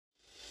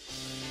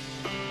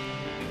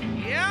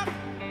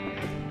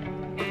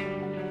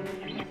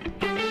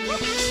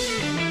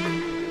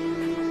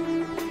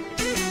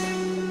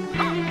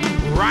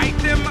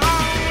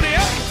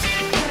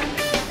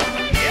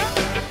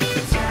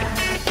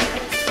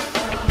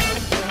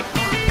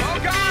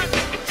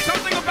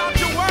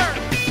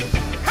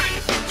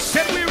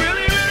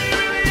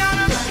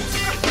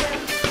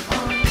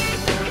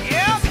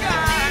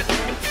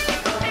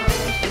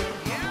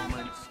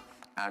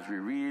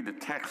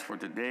text for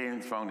today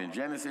is found in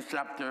Genesis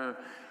chapter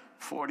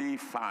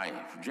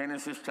 45.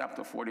 Genesis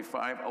chapter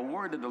 45, a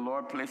word that the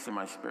Lord placed in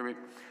my spirit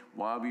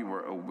while we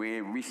were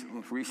away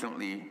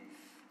recently.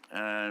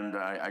 And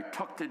I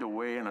tucked it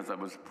away, and as I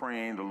was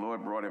praying, the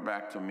Lord brought it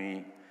back to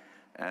me.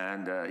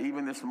 And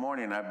even this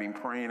morning, I've been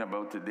praying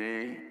about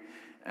today.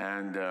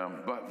 And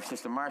but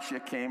Sister Marcia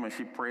came, and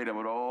she prayed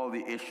about all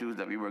the issues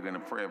that we were going to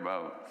pray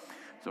about.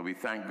 So we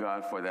thank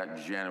God for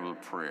that general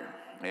prayer.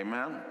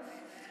 Amen.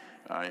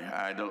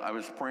 I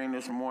was praying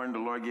this morning. The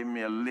Lord gave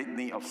me a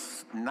litany of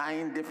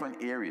 9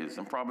 different areas,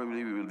 and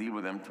probably we will deal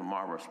with them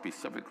tomorrow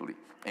specifically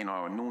in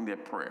our noonday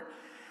prayer.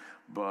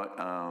 But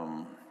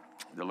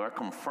the Lord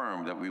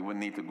confirmed that we would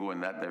need to go in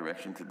that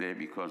direction today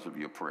because of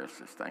your prayers.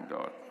 Thank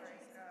God.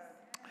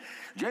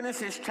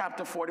 Genesis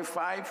chapter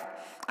 45,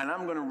 and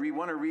I'm going to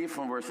want to read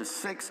from verses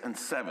 6 and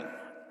 7.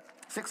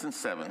 6 and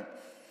 7.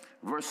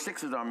 Verse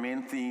 6 is our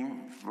main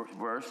theme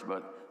verse,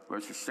 but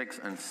verses 6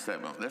 and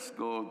 7. Let's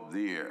go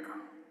there.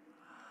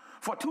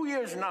 For 2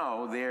 years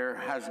now, there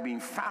has been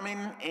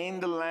famine in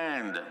the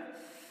land.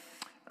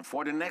 And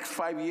for the next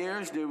 5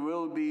 years, there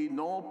will be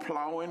no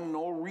plowing,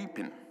 no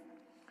reaping.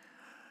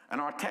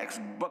 And our text,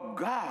 but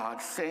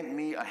God sent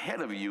me ahead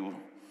of you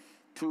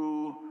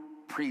to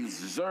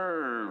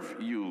preserve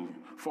you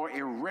for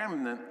a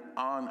remnant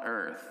on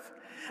earth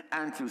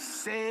and to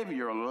save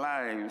your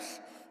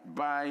lives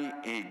by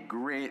a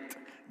great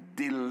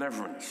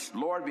deliverance.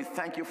 Lord, we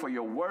thank you for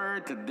your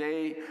word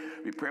today.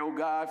 We pray, oh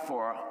God,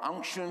 for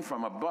unction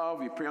from above.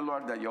 We pray,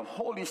 Lord, that your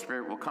Holy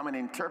Spirit will come and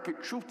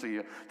interpret truth to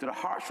you, to the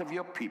hearts of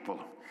your people.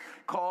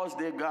 Cause,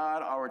 dear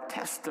God, our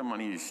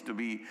testimonies to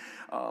be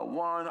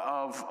one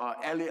of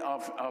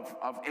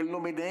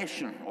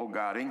illumination, oh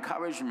God,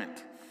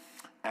 encouragement,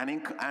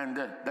 and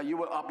that you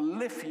will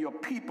uplift your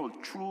people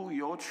through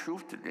your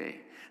truth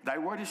today. Thy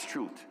word is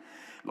truth.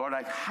 Lord,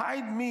 I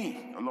hide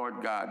me,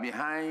 Lord God,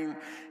 behind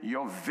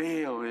your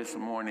veil this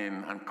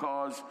morning and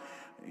cause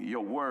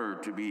your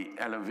word to be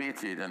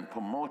elevated and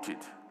promoted.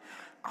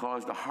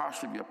 Cause the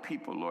hearts of your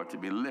people, Lord, to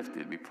be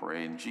lifted, we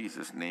pray in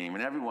Jesus' name.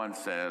 And everyone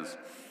says,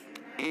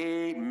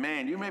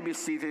 amen. You may be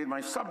seated.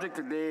 My subject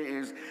today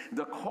is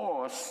the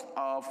cost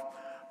of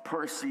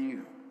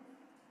preservation.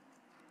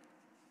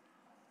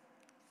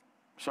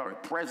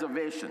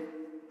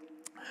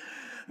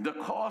 The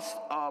cost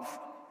of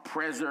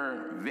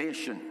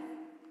preservation.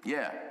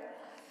 Yeah.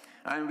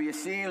 And we are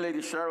seeing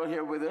Lady Cheryl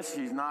here with us.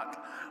 She's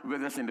not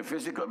with us in the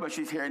physical, but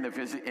she's here in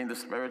the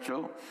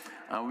spiritual.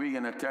 And we're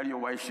going to tell you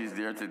why she's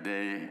there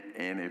today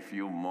in a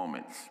few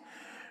moments.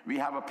 We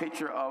have a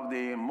picture of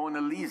the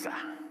Mona Lisa.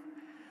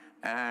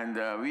 And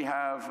we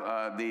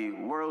have the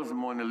world's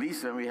Mona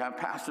Lisa, and we have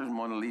Pastor's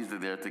Mona Lisa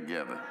there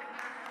together.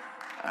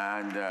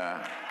 And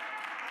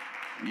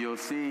you'll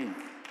see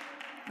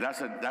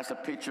that's a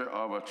picture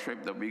of a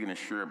trip that we're going to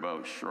share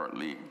about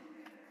shortly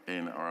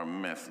in our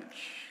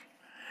message.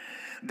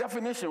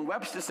 Definition,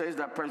 Webster says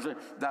that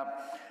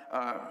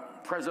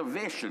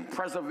preservation.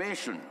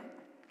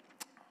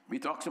 We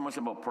talk so much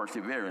about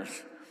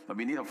perseverance, but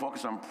we need to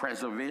focus on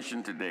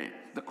preservation today.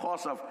 The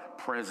cost of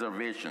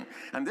preservation.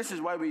 And this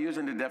is why we're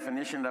using the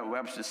definition that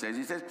Webster says.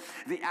 He says,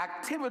 the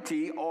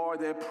activity or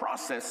the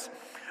process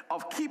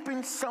of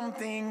keeping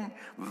something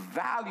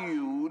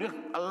valued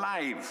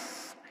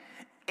alive,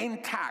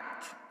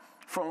 intact,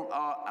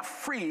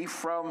 free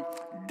from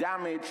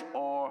damage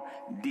or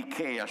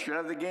decay. I should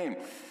have the game.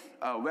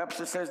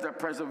 Webster says that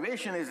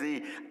preservation is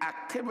the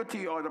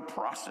activity or the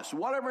process,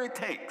 whatever it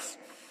takes,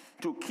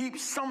 to keep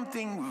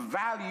something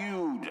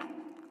valued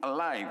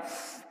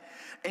alive,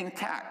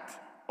 intact,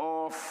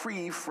 or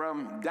free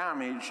from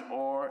damage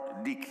or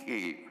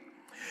decay.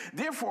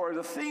 Therefore,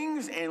 the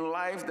things in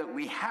life that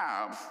we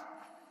have,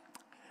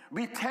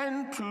 we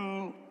tend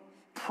to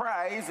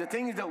prize, the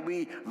things that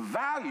we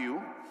value,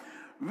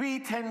 we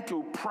tend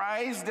to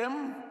prize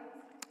them.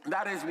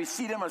 That is, we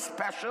see them as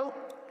special.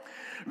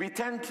 We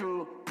tend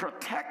to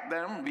protect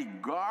them. We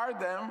guard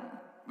them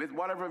with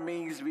whatever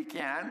means we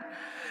can.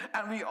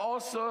 And we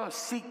also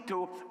seek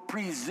to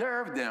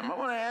preserve them. I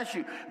want to ask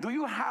you, do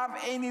you have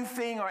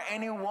anything or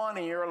anyone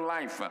in your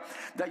life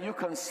that you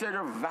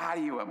consider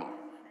valuable?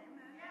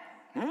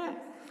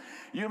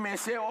 You may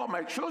say, oh,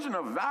 my children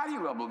are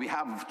valuable. We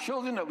have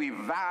children that we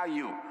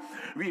value.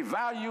 We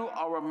value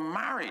our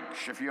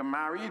marriage. If you're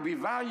married, we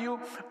value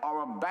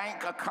our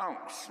bank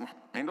accounts.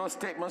 And those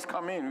statements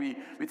come in.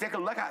 We take a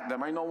look at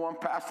them. I know one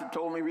pastor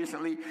told me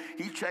recently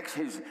he checks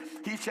his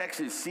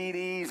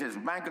CDs, his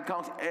bank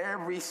accounts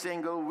every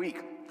single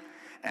week,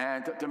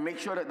 and to make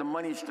sure that the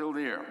money is still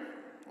there.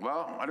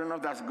 Well, I don't know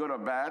if that's good or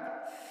bad.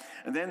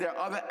 And then there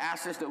are other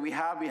assets that we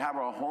have. We have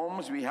our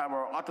homes, we have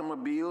our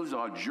automobiles,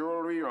 our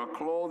jewelry, our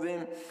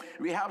clothing.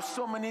 We have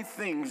so many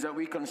things that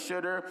we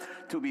consider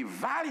to be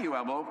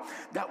valuable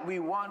that we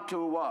want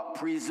to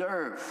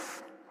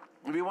preserve.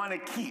 We want to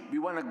keep, we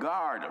want to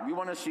guard, we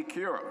want to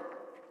secure.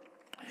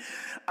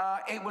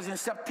 It was on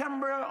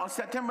September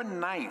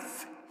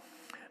 9th,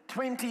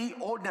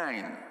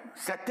 2009.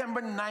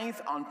 September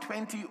 9th on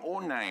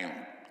 2009.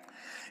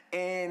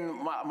 And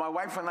my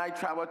wife and I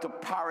traveled to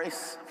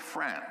Paris,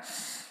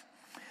 France.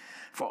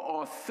 for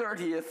our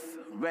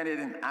 30th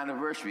wedding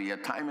anniversary. Your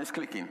time is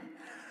clicking.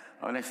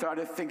 When I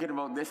started thinking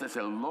about this, I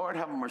said, Lord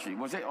have mercy.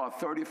 Was it our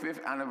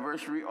 35th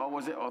anniversary or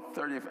was it our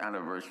 30th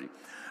anniversary?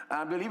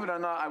 And believe it or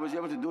not, I was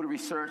able to do the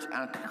research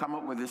and come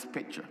up with this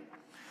picture.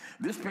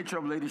 This picture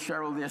of Lady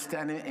Cheryl there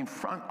standing in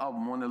front of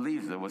Mona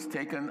Lisa was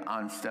taken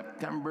on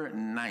September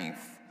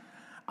 9th,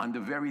 on the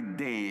very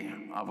day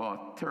of our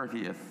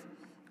 30th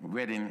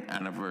wedding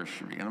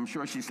anniversary. And I'm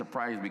sure she's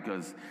surprised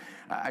because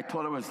I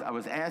told her I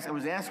was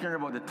asking her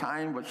about the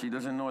time, but she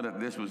doesn't know that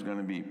this was going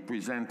to be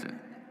presented.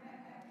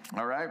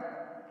 All right?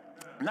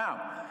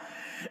 Now,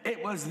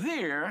 it was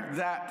there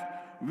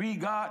that we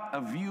got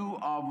a view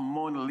of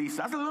Mona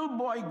Lisa. As a little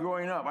boy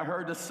growing up, I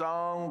heard the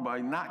song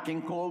by Nat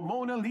King Cole,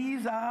 Mona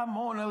Lisa,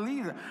 Mona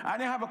Lisa. I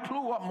didn't have a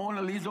clue what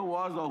Mona Lisa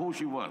was or who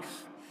she was.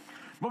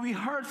 But we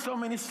heard so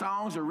many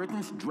songs or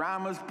written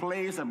dramas,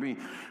 plays have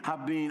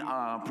been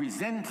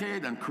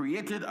presented and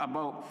created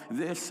about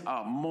this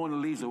Mona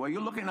Lisa. Well,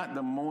 you're looking at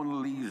the Mona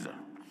Lisa.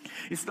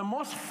 It's the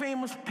most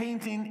famous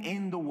painting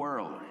in the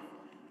world.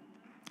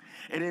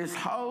 It is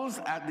housed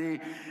at the,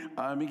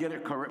 let me get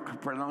it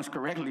pronounced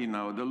correctly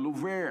now, the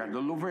Louvre.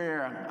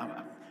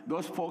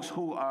 Those folks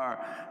who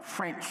are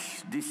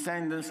French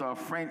descendants or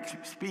French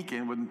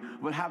speaking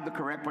would have the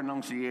correct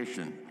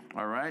pronunciation,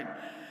 all right?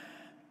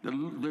 The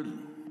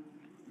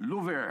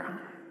Louvre.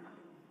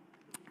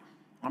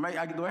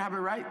 Do I have it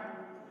right?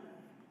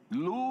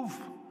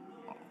 Louvre?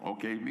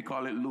 Okay, we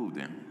call it Louvre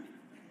then.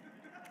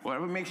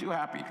 Whatever makes you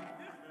happy.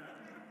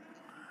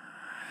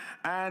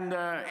 And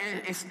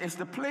it's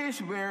the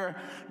place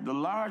where the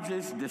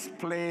largest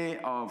display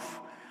of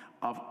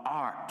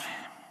art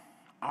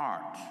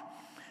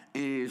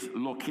is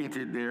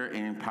located there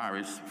in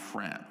Paris,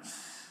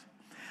 France.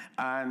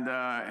 And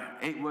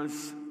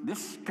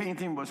this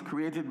painting was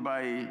created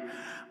by,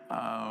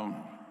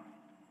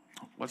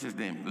 what's his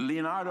name?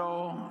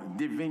 Leonardo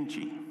da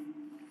Vinci,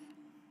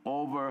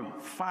 over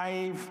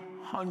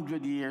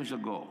 500 years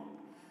ago.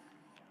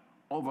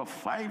 Over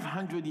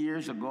 500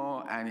 years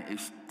ago, and it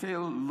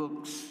still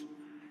looks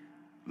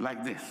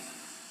like this.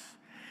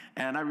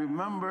 And I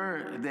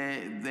remember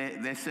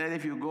they said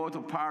if you go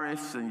to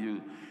Paris and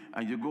you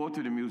go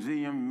to the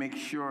museum, make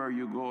sure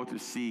you go to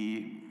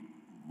see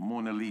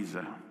Mona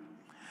Lisa.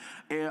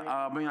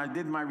 When I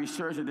did my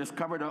research, I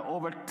discovered that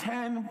over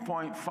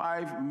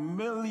 10.5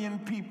 million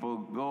people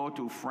go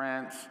to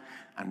France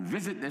and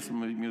visit this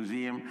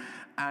museum,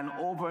 and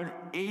over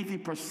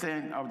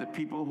 80% of the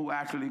people who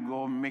actually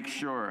go make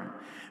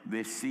sure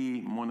they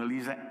see Mona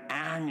Lisa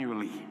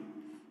annually.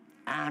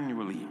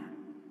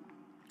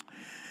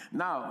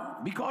 Now,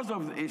 because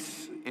of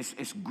its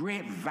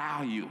great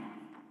value,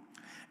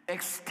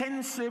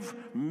 extensive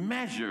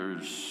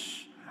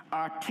measures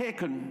are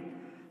taken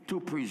to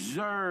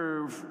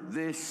preserve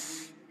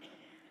this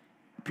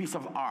piece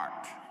of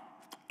art.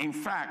 In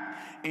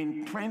fact,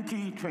 in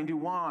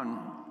 2021,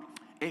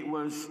 it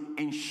was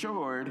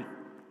insured,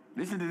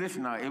 listen to this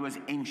now, it was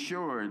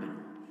insured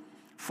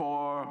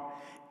for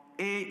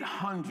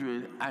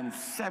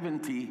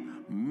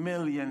 $870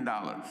 million.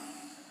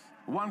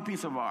 One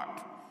piece of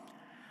art.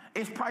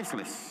 It's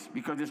priceless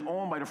because it's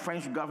owned by the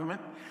French government,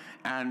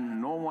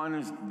 and no one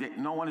is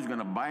going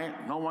to buy it.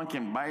 No one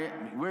can buy it.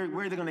 Where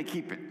are they going to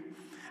keep it?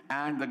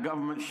 And the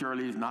government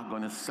surely is not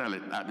going to sell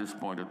it at this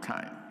point of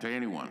time to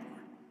anyone.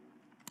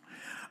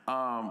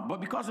 But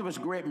because of its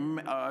great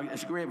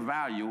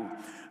value,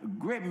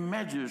 great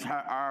measures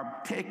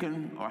are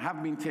taken or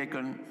have been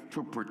taken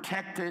to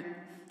protect it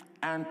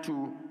and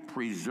to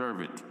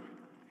preserve it.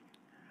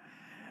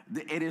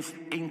 It is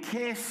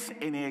encased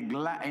in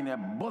a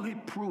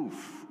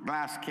bulletproof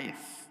glass case.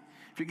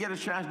 If you get a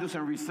chance, do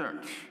some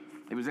research.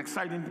 It was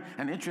exciting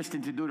and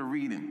interesting to do the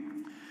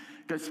reading.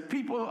 Because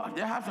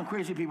there have some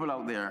crazy people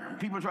out there.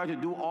 People try to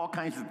do all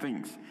kinds of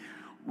things.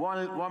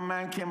 One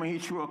man came and he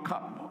threw a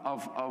cup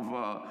of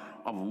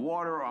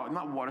water, or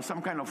not water,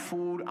 some kind of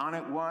food on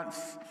it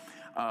once.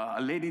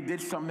 A lady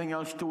did something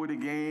else to it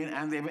again,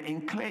 and they've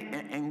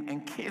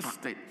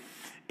encased it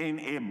in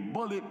a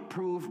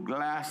bulletproof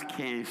glass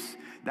case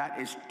that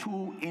is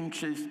 2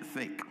 inches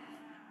thick.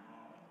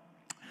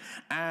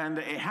 And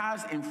it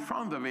has in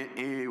front of it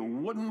a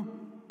wooden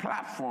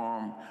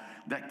platform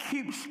that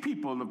keeps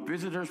people, the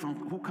visitors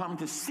who come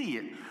to see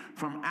it,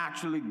 from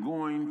actually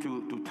going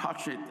to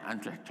touch it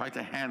and to try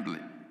to handle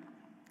it.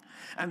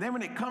 And then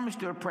when it comes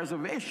to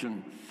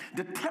preservation,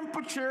 the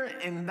temperature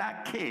in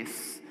that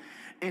case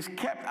is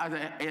kept at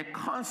a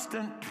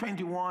constant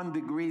 21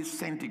 degrees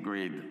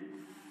centigrade,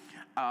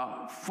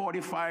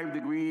 45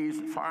 degrees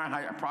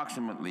Fahrenheit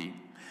approximately.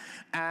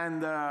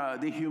 And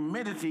the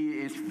humidity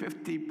is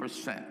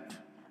 50%,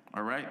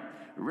 all right?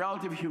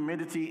 Relative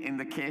humidity in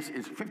the case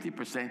is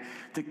 50%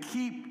 to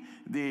keep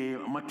the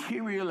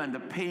material and the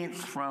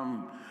paints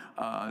from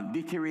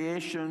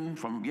deterioration,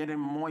 from getting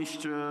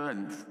moisture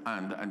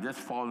and just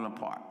falling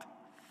apart.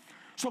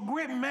 So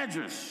great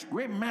measures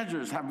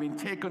have been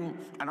taken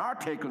and are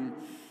taken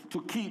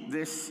to keep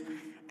this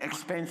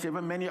expensive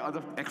and many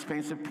other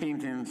expensive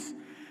paintings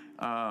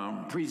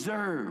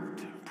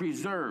preserved.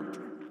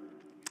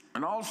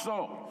 And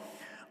also,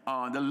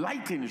 the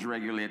lighting is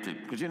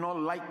regulated, because you know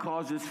light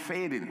causes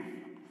fading.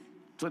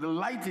 So the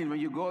lighting, when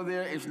you go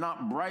there, is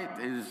not bright,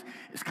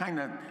 it's kind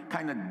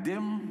of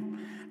dim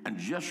and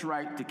just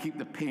right to keep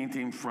the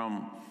painting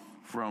from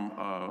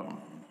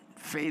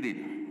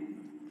fading.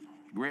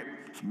 Great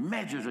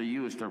measures are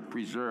used to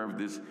preserve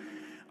this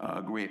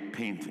great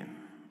painting.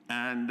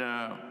 And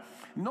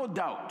no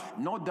doubt,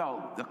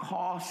 the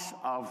cost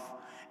of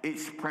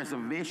its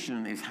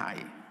preservation is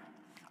high.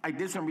 I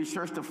did some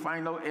research to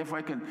find out if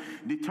I could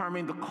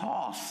determine the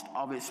cost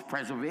of its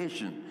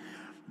preservation.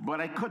 But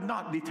I could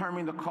not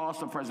determine the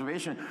cost of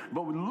preservation.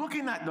 But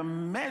looking at the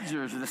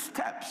measures, the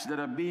steps that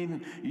are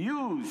being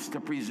used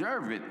to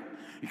preserve it,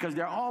 because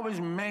there are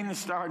always men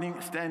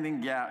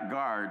standing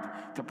guard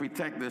to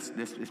protect this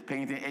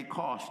painting, it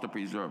costs to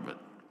preserve it.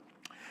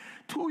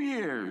 2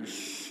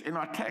 years, in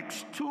our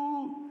text,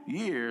 2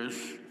 years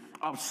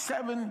of a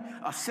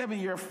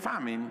 7-year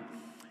famine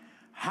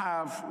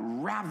have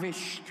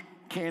ravished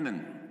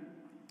Canaan.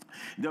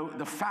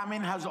 The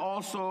famine has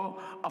also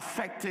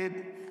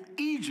affected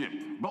Egypt,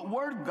 but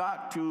word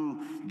got to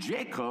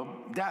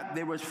Jacob that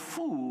there was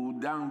food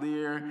down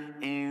there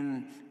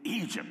in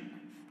Egypt.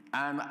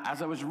 And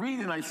as I was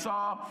reading, I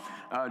saw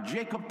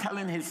Jacob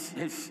telling his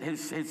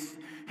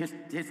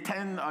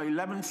 10 or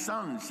 11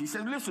 sons. He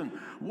said, listen,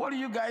 what are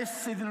you guys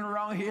sitting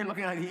around here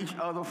looking at each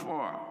other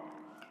for?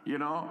 You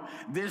know,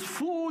 there's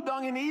food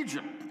down in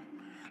Egypt.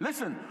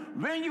 Listen,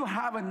 when you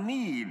have a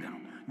need,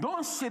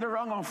 don't sit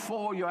around and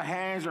fold your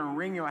hands and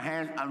wring your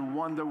hands and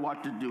wonder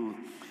what to do.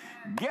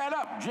 Get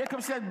up.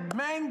 Jacob said,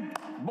 men,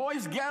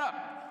 boys, get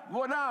up.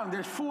 Go down.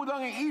 There's food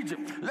down in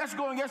Egypt. Let's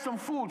go and get some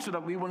food so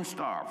that we wouldn't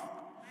starve.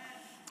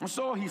 And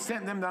so he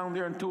sent them down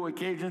there on 2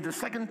 occasions. The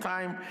second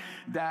time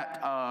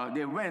that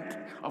they went,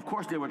 of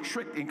course, they were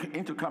tricked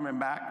into coming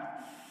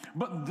back.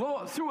 But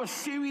through a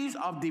series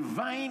of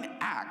divine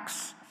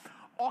acts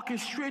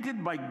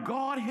orchestrated by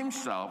God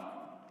himself,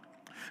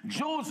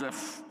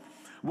 Joseph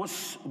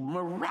was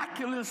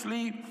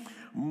miraculously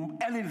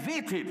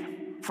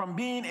elevated from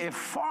being a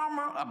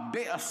farmer,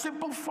 a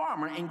simple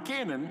farmer in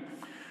Canaan,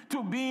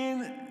 to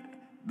being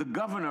the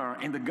governor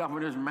in the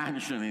governor's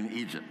mansion in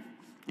Egypt.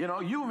 You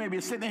know, you may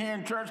be sitting here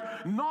in church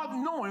not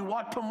knowing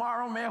what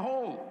tomorrow may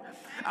hold.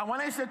 And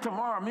when I say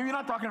tomorrow, maybe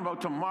not talking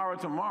about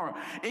tomorrow.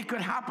 It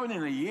could happen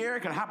in a year,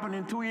 it could happen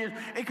in 2 years,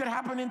 it could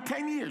happen in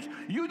 10 years.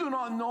 You do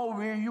not know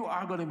where you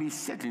are going to be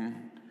sitting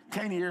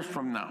 10 years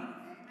from now.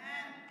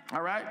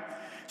 All right?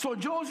 So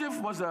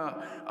Joseph was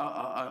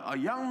a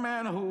young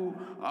man who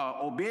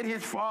obeyed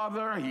his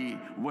father. He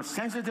was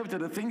sensitive to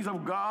the things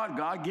of God.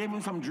 God gave him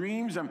some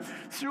dreams. And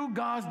through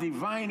God's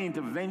divine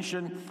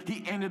intervention,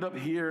 he ended up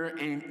here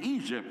in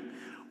Egypt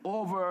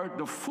over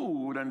the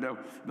food and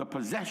the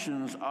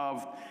possessions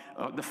of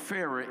the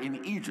Pharaoh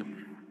in Egypt.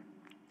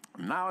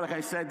 Now, like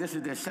I said, this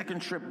is their second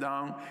trip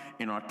down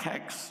in our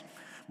text.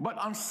 But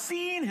on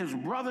seeing his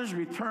brothers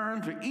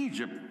return to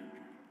Egypt,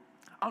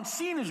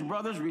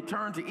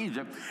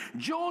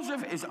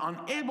 Joseph is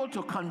unable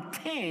to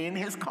contain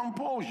his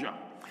composure.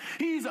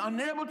 He's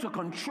unable to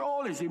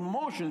control his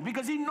emotions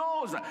because he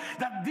knows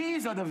that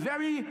these are the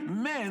very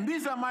men,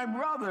 these are my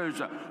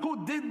brothers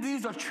who did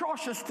these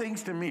atrocious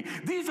things to me.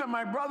 These are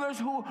my brothers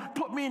who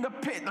put me in the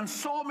pit and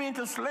sold me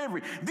into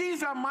slavery.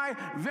 These are my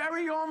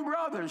very own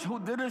brothers who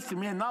did this to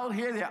me, and now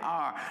here they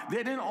are. They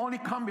didn't only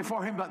come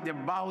before him, but they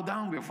bowed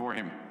down before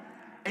him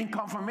in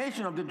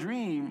confirmation of the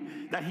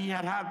dream that he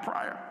had had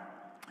prior.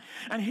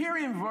 And here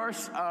in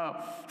verse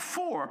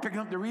 4, picking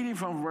up the reading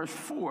from verse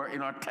 4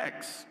 in our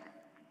text,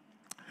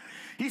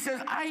 he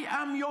says, I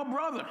am your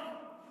brother.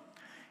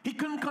 He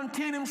couldn't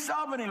contain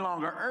himself any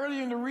longer.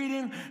 Earlier in the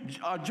reading,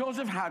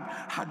 Joseph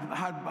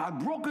had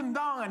broken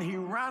down, and he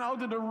ran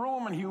out of the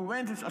room, and he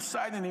went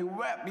aside and he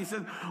wept. He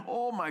said,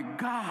 oh my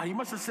God. He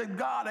must have said,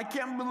 God, I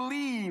can't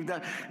believe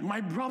that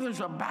my brothers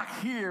are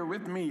back here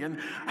with me. And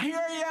here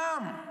I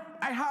am.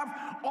 I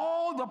have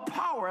all the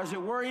power, as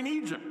it were, in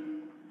Egypt,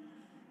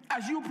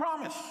 as you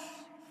promised.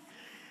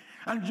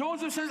 And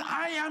Joseph says,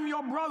 I am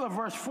your brother,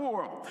 verse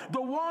 4,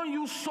 the one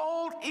you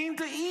sold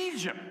into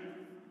Egypt.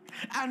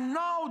 And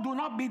now do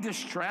not be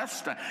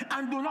distressed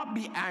and do not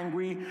be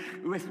angry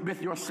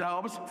with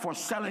yourselves for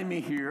selling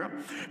me here,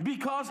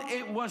 because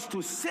it was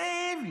to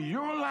save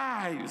your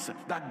lives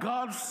that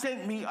God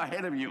sent me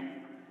ahead of you.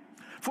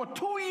 For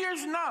 2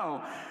 years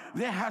now,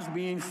 there has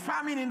been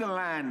famine in the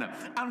land,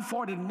 and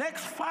for the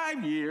next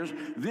 5 years,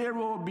 there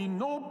will be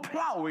no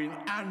plowing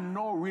and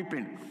no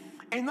reaping.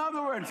 In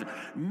other words,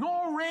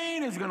 no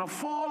rain is going to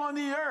fall on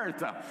the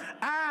earth,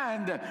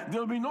 and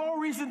there'll be no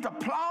reason to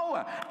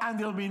plow, and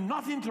there'll be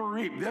nothing to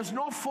reap. There's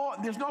no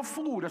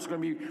food that's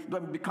going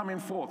to be coming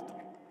forth.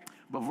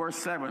 But verse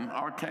 7,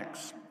 our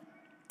text.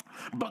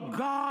 But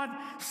God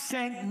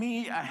sent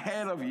me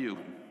ahead of you.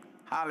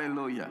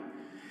 Hallelujah.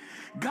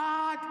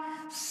 God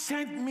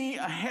sent me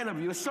ahead of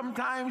you.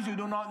 Sometimes you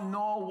do not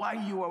know why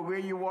you are where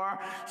you are.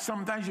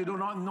 Sometimes you do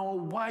not know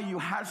why you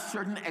had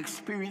certain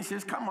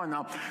experiences. Come on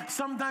now.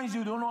 Sometimes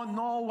you do not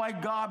know why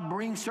God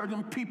brings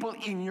certain people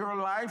in your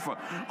life,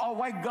 or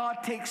why God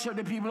takes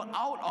certain people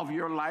out of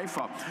your life.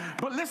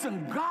 But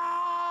listen,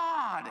 God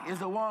God is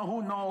the one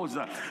who knows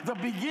the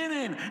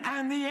beginning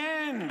and the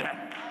end.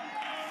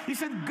 He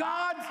said,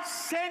 God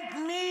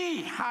sent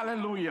me.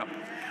 Hallelujah.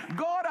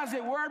 God, as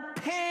it were,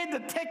 paid the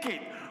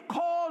ticket,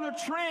 called the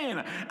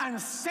train, and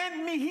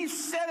sent me. He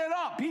set it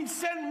up. He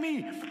sent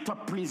me to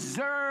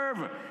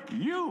preserve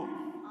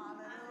you.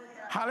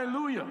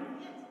 Hallelujah.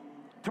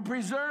 To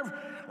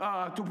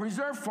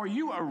preserve for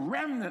you a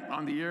remnant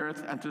on the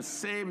earth and to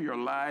save your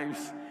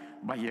lives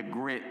by a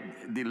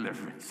great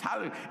deliverance.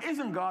 Hallelujah.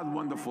 Isn't God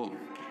wonderful?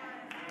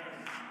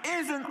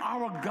 Isn't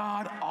our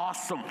God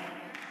awesome?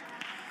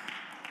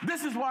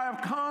 This is why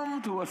I've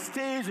come to a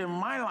stage in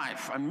my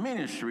life and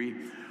ministry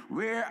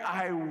where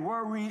I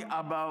worry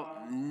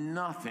about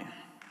nothing.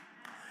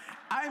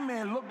 I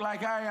may look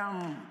like I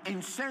am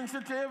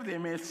insensitive. They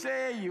may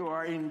say you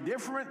are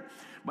indifferent,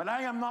 but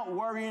I am not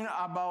worrying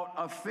about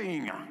a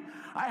thing.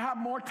 I have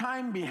more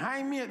time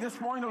behind me at this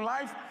point of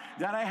life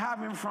than I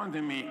have in front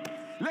of me.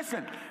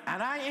 Listen,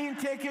 and I ain't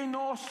taking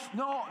no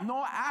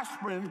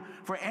aspirin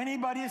for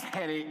anybody's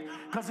headache,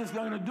 because it's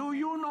going to do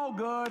you no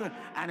good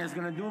and it's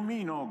going to do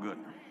me no good.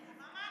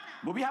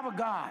 But we have a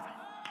God.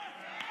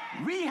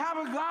 We have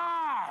a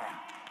God.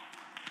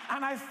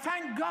 And I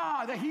thank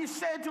God that he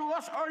said to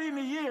us early in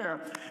the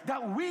year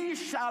that we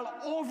shall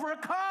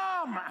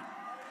overcome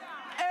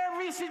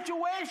every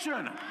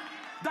situation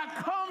that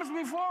comes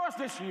before us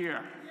this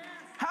year.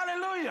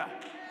 Hallelujah.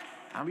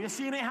 And we are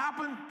seeing it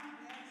happen.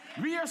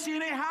 We are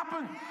seeing it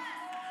happen.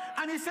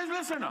 And he says,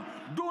 listen,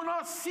 do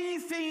not see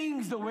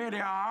things the way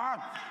they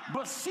are,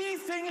 but see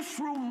things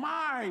through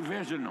my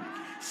vision.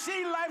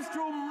 See life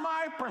through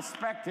my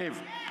perspective.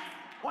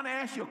 I want to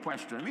ask you a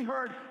question.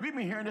 We've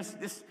been hearing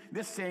this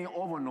saying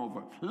over and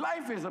over.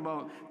 Life is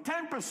about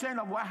 10%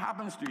 of what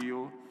happens to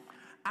you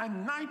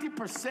and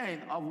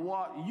 90% of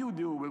what you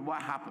do with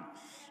what happens.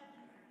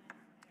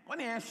 I want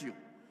to ask you,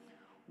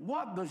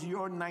 what does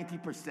your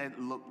 90%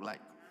 look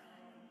like?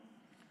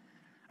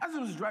 As I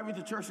was driving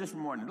to church this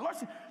morning, the Lord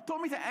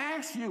told me to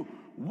ask you,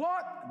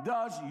 what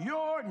does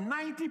your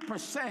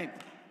 90%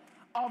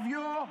 of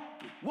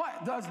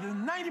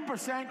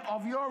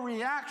your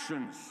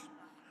reactions,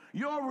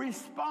 your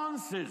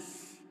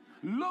responses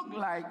look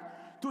like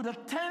to the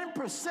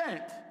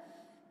 10%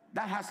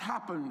 that has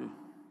happened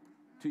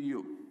to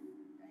you?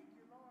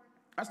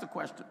 That's the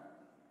question.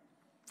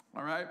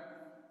 All right?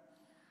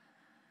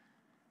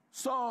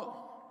 So,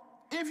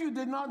 if you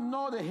did not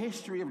know the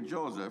history of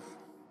Joseph,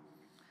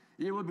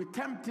 you would be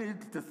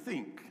tempted to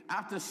think,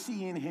 after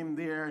seeing him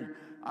there,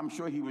 I'm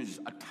sure he was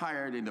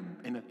attired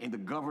in the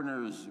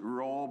governor's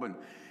robe, and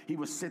he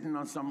was sitting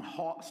on some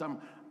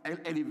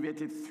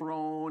elevated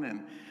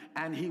throne,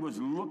 and he was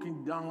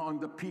looking down on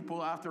the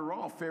people. After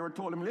all, Pharaoh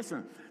told him,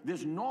 listen,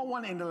 there's no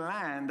one in the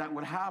land that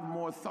would have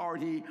more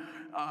authority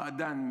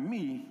than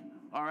me,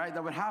 all right,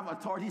 that would have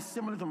authority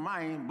similar to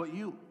mine, but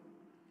you,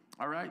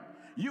 all right?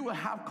 You will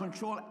have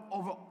control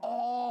over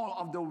all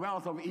of the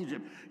wealth of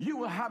Egypt. You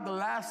will have the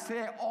last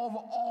say over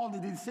all the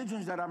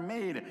decisions that are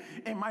made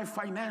in my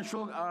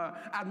financial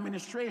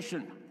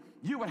administration.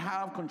 You will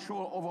have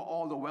control over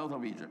all the wealth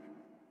of Egypt.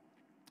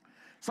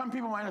 Some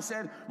people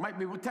might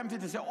be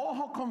tempted to say, oh,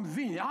 how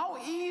convenient, how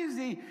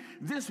easy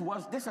this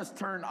has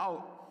turned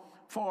out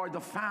for the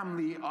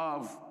family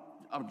of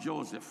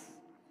Joseph.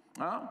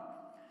 Huh?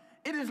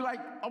 It is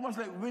almost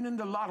like winning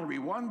the lottery.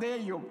 One day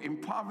you're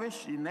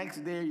impoverished, the next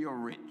day you're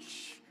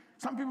rich.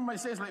 Some people might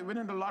say it's like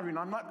winning the lottery. And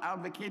I'm not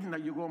advocating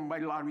that you go and buy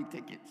lottery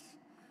tickets,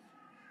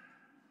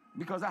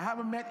 because I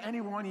haven't met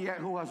anyone yet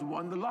who has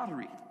won the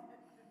lottery.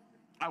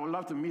 I would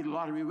love to meet a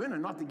lottery winner,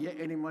 not to get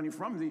any money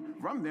from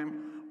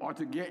them or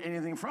to get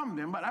anything from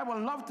them, but I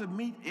would love to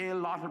meet a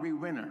lottery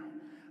winner.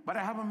 But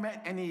I haven't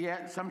met any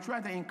yet, so I'm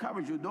trying to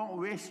encourage you, don't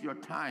waste your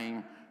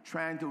time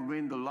trying to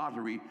win the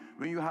lottery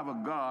when you have a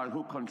God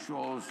who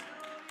controls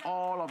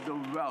all of the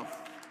wealth.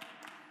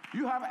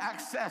 You have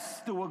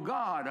access to a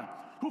God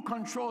who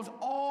controls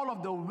all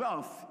of the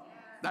wealth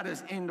that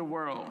is in the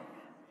world.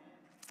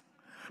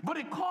 But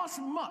it costs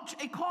much.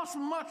 It costs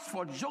much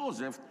for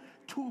Joseph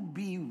to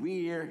be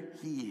where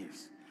he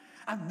is.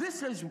 And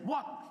this is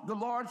what the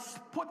Lord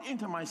put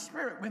into my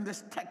spirit when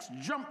this text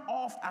jumped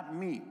off at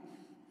me.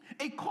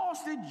 It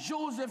costed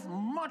Joseph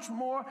much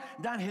more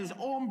than his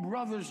own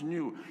brothers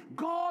knew.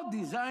 God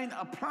designed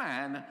a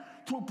plan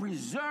to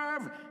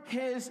preserve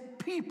his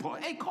people.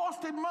 It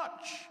costed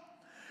much.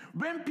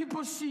 When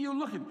people see you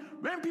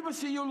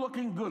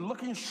looking good,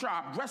 looking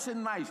sharp,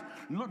 dressing nice,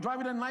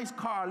 driving a nice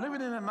car,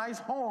 living in a nice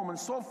home, and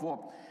so forth,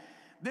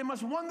 they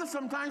must wonder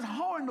sometimes,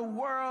 how in the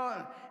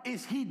world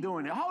is he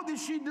doing it? How did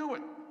she do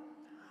it?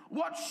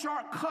 What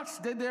shortcuts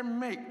did they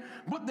make?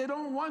 But they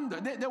don't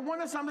wonder. They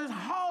wonder sometimes,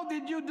 how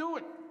did you do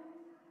it?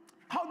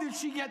 How did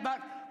she get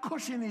that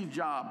cushiony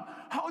job?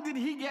 How did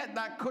he get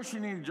that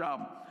cushiony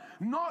job?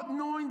 Not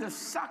knowing the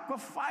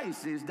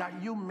sacrifices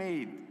that you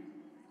made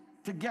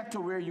to get to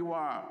where you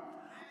are,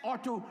 or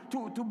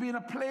to be in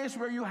a place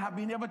where you have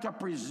been able to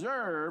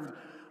preserve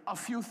a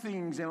few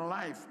things in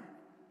life.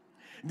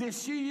 They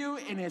see you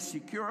in a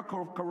secure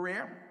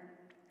career,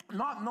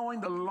 not knowing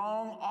the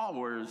long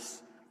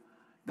hours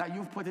that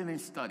you've put in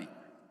study.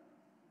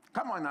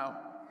 Come on now.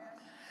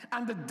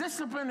 And the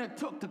discipline it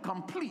took to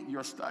complete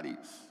your studies.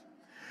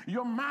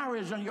 Your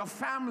marriage and your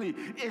family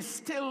is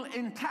still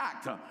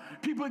intact.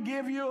 People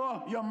give you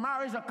your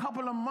marriage a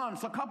couple of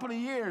months, a couple of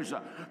years,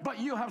 but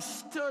you have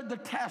stood the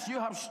test. You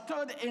have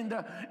stood in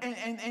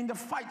the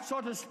fight, so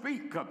to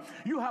speak.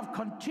 You have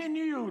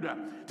continued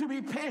to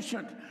be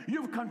patient.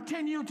 You've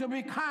continued to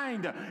be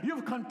kind.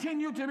 You've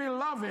continued to be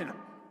loving.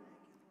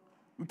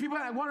 People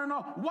want to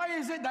know, why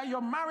is it that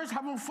your marriage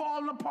haven't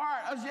fallen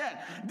apart as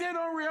yet? They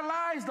don't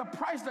realize the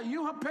price that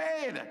you have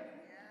paid.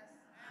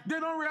 They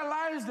don't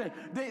realize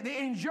the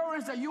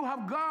endurance that you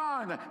have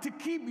gone to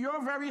keep your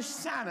very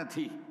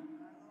sanity.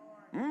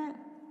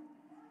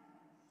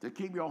 To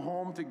keep your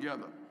home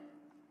together.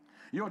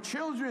 Your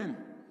children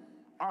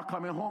are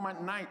coming home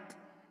at night.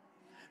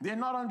 They're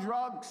not on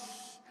drugs.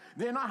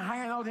 They're not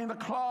hanging out in the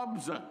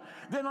clubs.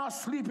 They're not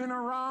sleeping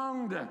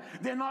around.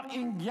 They're not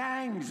in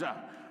gangs.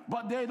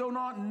 But they do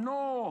not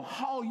know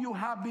how you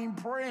have been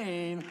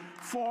praying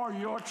for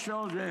your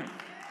children.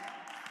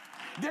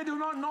 They do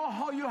not know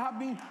how you have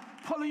been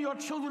pulling your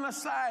children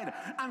aside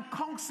and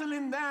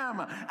counseling them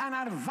and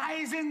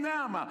advising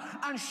them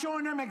and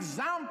showing them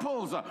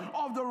examples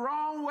of the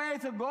wrong way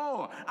to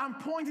go and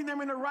pointing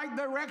them in the right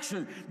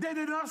direction. They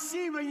did not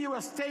see when you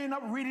were staying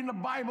up reading the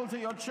Bible to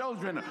your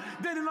children.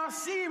 They did not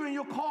see when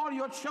you called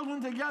your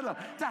children together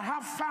to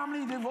have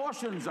family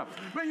devotions,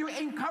 when you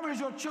encourage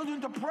your children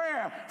to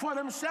pray for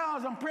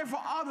themselves and pray for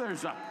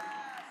others.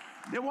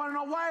 They want to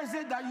know, why is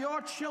it that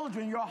your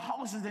children, your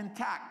house is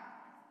intact?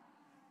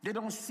 They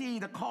don't see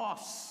the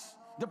cost,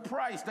 the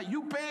price that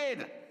you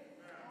paid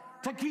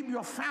to keep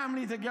your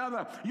family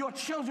together, your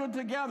children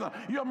together,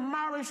 your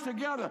marriage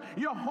together,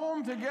 your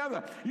home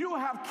together. You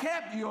have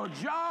kept your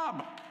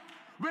job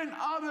when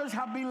others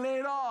have been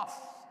laid off.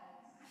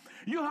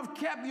 You have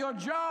kept your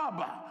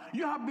job.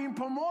 You have been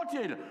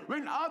promoted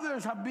when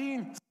others have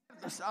been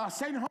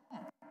sent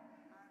home.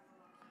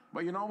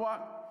 But you know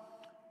what?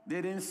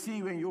 They didn't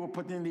see when you were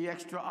putting in the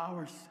extra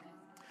hours.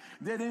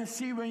 They didn't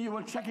see when you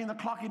were checking the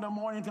clock in the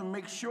morning to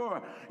make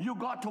sure you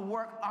got to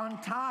work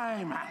on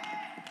time.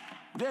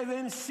 They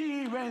didn't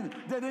see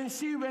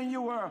when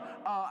you were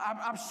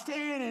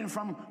abstaining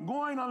from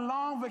going on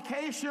long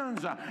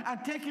vacations and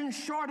taking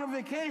shorter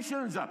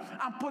vacations and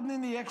putting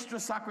in the extra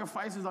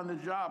sacrifices on the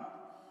job.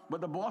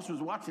 But the boss was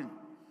watching.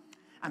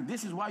 And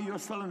this is why you're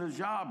still in the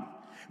job.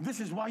 This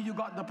is why you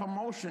got the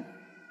promotion.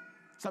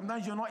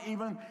 Sometimes you're not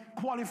even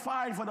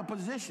qualified for the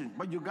position,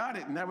 but you got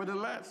it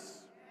nevertheless.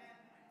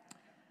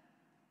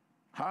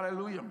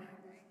 Hallelujah.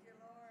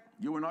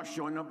 You were not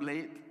showing up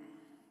late.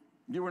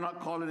 You were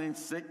not calling in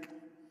sick.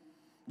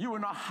 You were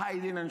not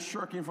hiding and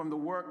shirking from the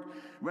work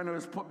when it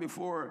was put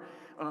before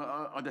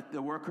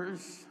the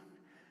workers.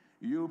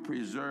 You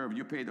preserved,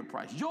 you paid the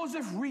price.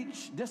 Joseph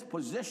reached this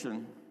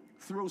position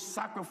through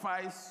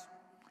sacrifice.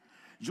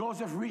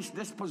 Joseph reached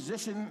this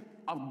position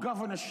of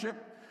governorship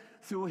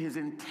through his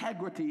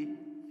integrity.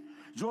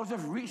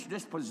 Joseph reached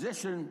this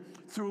position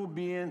through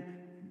being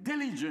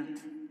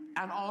diligent.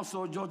 And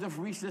also, Joseph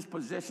reached this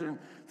position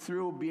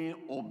through being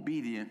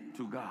obedient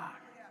to God.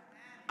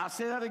 I'll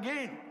say that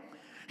again.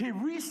 He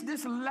reached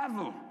this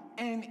level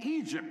in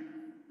Egypt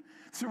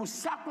through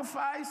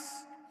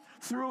sacrifice,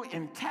 through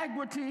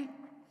integrity,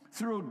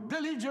 through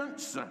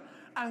diligence,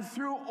 and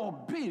through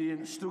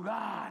obedience to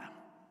God.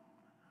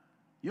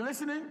 You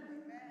listening?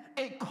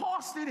 It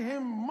costed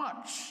him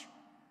much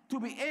to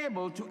be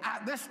able to,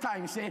 at this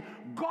time, say,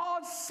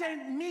 God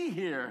sent me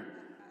here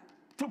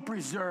to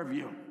preserve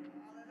you.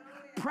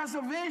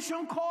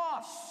 Preservation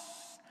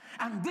costs.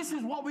 And this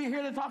is what we're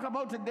here to talk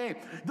about today.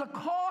 The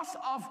cost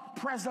of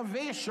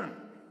preservation.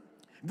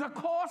 The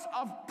cost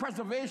of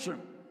preservation.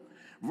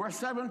 Verse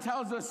 7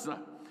 tells us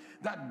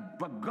that,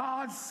 but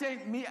God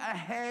sent me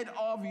ahead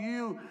of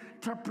you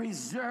to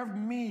preserve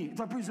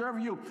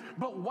you.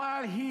 But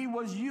while he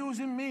was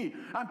using me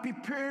and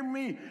preparing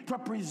me to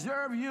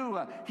preserve you,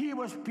 he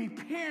was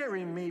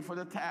preparing me for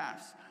the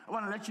task. I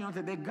want to let you know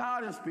today,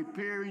 God is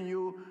preparing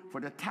you for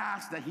the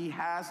task that he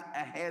has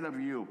ahead of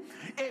you.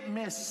 It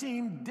may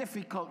seem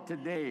difficult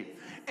today.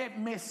 It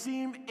may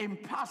seem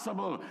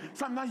impossible.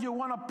 Sometimes you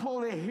want to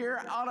pull the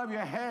hair out of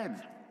your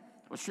head.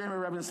 I was sharing with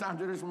Reverend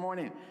Sandra this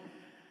morning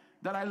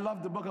that I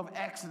love the book of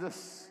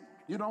Exodus.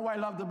 You know why I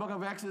love the book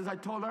of Exodus, I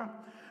told her?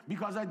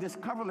 Because I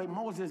discovered, like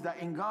Moses, that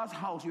in God's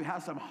house you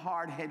have some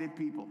hard-headed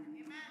people.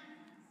 Amen.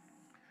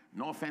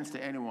 No offense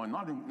to anyone,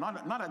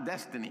 not at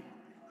Destiny.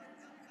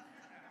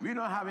 We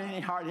don't have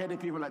any hard-headed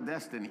people at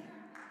Destiny.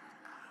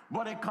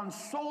 But it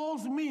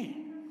consoles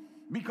me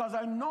because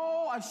I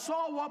know I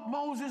saw what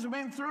Moses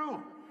went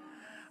through.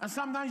 And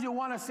sometimes you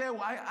want to say,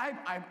 well,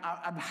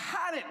 I've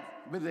had it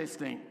with this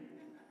thing.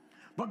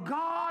 But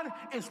God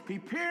is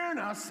preparing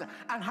us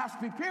and has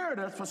prepared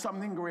us for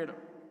something greater.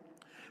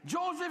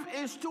 Joseph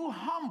is too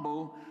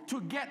humble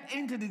to get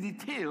into the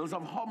details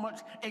of how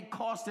much it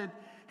costed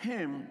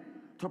him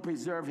to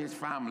preserve his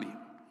family.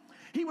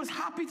 He was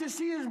happy to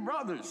see his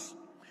brothers.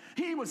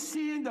 He was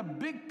seeing the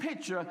big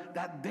picture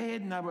that they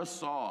never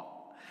saw.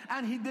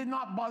 And he did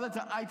not bother to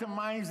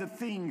itemize the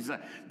things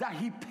that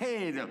he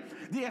paid,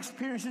 the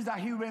experiences that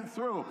he went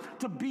through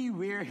to be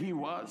where he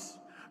was.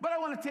 But I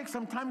want to take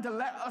some time to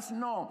let us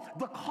know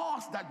the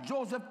cost that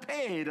Joseph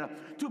paid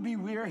to be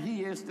where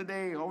he is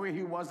today, or where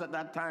he was at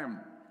that time.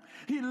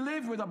 He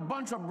lived with a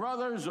bunch of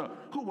brothers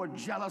who were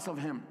jealous of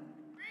him.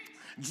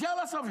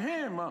 Jealous of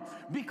him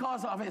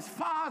because of his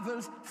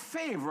father's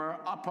favor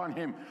upon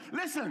him.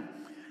 Listen,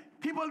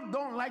 people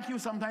don't like you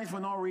sometimes for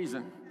no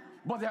reason.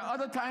 But there are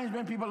other times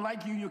when people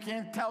like you, you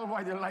can't tell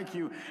why they like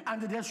you,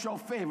 and they just show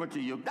favor to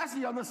you. That's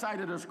the other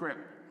side of the script.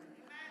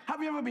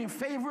 Have you ever been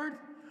favored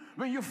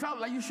when you felt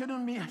like you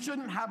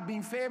shouldn't have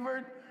been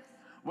favored?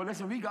 Well,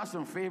 listen, we got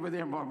some favor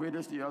there in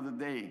Barbados the other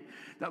day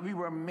that we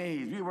were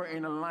amazed. We were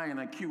in a line,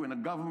 a queue, in a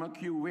government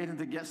queue, waiting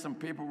to get some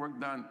paperwork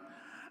done.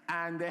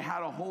 And they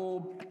had a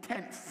whole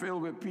tent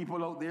filled with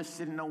people out there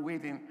sitting and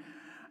waiting.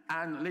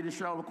 And Lady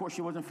Cheryl, of course,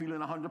 she wasn't feeling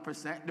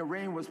 100%. The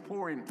rain was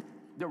pouring.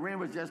 The rain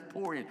was just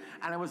pouring.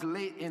 And it was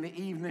late in the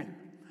evening.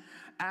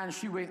 And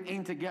she went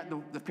in to get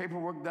the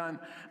paperwork done.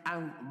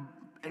 And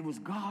it was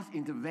God's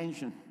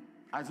intervention.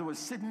 As I was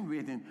sitting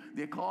waiting,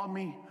 they called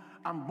me.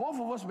 And both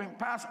of us went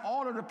past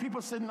all of the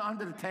people sitting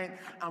under the tent.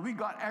 And we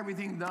got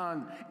everything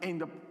done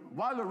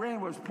while the rain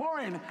was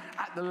pouring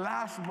at the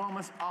last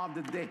moments of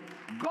the day.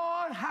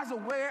 God has a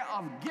way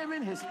of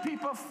giving his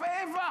people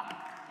favor.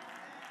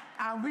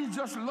 And we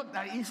just looked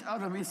at each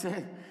other and we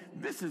said,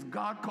 this is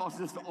God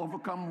caused us to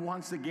overcome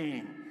once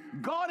again.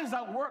 God is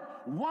at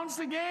work once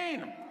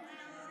again.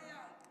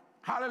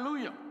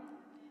 Hallelujah.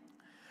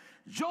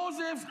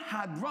 Joseph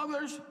had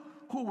brothers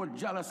who were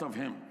jealous of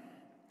him.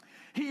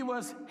 He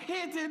was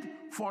hated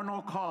for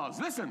no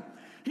cause. Listen,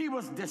 he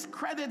was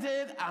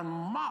discredited and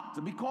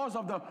mocked because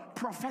of the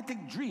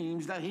prophetic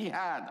dreams that he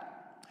had.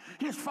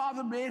 His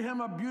father made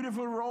him a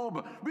beautiful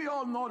robe. We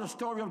all know the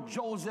story of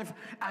Joseph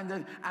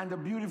and the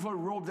beautiful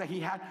robe that he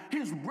had.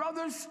 His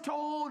brothers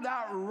stole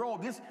that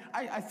robe.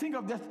 I think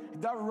of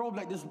that robe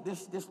like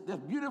this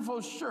beautiful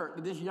shirt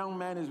that this young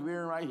man is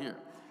wearing right here.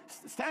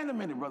 Stand a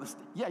minute, brother.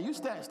 Yeah, you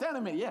stand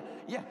a minute.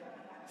 Yeah.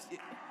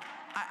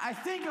 I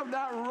think of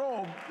that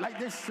robe like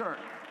this shirt.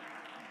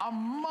 A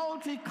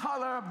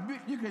multicolor,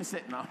 you can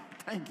sit now,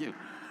 thank you.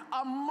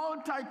 A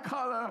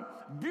multicolor,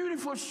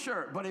 beautiful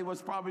shirt, but it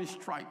was probably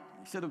striped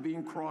instead of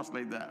being crossed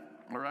like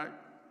that, all right?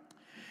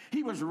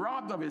 He was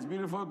robbed of his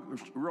beautiful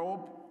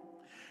robe.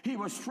 He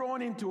was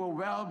thrown into a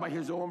well by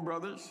his own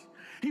brothers.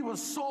 He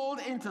was sold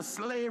into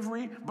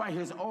slavery by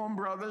his own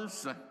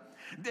brothers.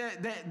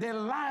 They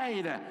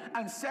lied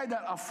and said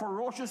that a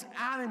ferocious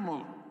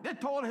animal, they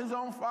told his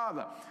own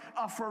father,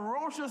 a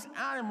ferocious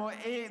animal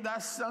ate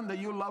that son that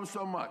you love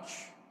so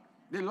much.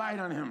 They lied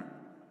on him.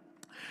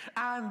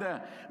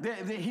 And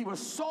he was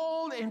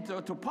sold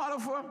into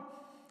Potiphar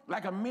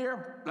like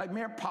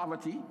mere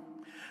poverty.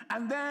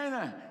 And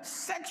then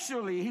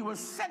he was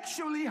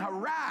sexually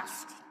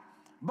harassed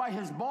by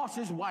his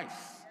boss's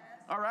wife.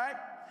 All right?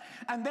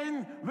 And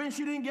then when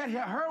she didn't get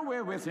her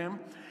way with him,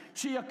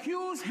 she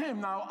accused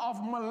him now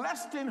of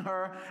molesting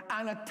her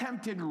and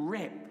attempted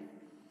rape,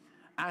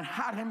 and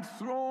had him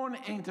thrown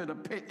into the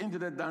pit, into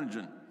the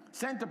dungeon,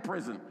 sent to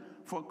prison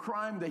for a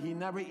crime that he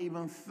never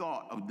even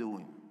thought of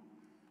doing.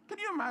 Can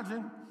you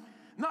imagine?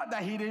 Not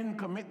that he didn't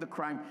commit the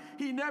crime.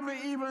 It never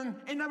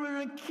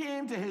even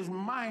came to his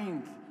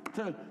mind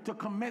to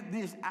commit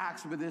these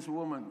acts with this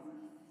woman.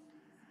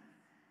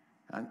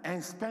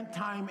 And spent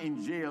time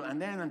in jail.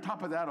 And then on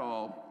top of that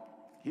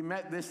all, he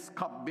met this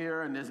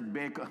cupbearer and this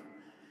baker.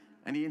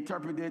 And he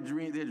interpreted their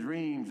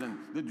dreams, and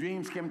the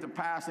dreams came to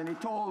pass. And he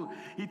told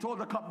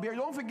the cupbearer,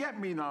 don't forget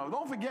me now.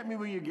 Don't forget me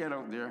when you get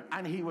out there.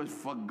 And he was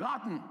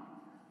forgotten.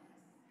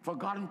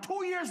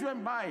 2 years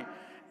went by,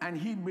 and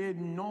he made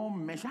no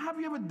mention. Have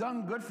you ever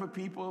done good for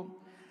people,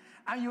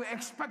 and you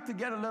expect to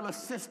get a little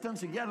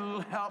assistance, to get a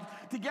little help,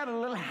 to get a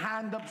little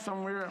hand up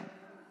somewhere,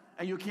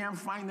 and you can't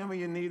find them when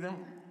you need them?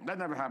 That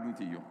never happened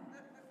to you.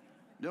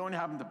 It only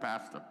happened to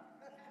Pastor.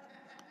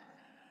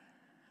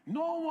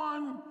 No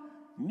one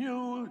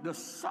knew the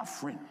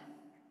suffering.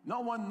 No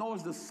one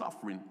knows the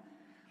suffering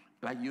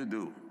like you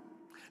do.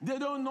 They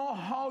don't know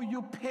how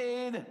you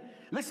paid,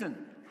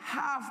 listen,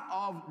 half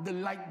of the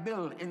light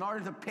bill in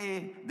order to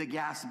pay the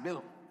gas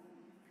bill.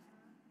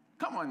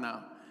 Come on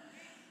now.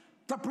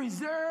 To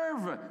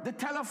preserve the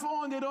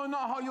telephone, they don't know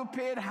how you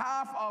paid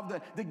half of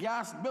the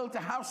gas bill to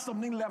have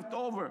something left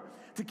over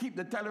to keep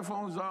the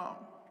telephones on.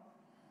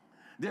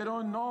 They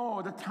don't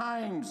know the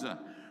times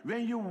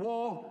when you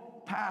wore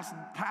pass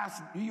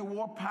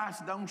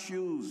down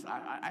shoes.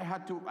 I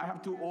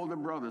have two older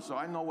brothers, so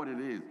I know what it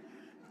is.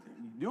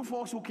 You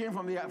folks who came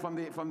from the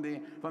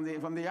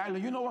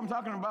island, you know what I'm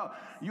talking about.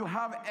 You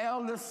have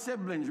elder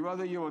siblings,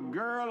 whether you're a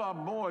girl or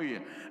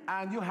boy,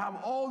 and you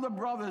have older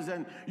brothers,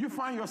 and you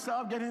find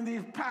yourself getting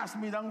these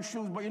pass-me-down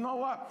shoes. But you know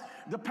what?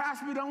 The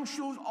pass-me-down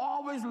shoes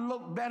always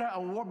look better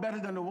and wore better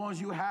than the ones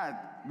you had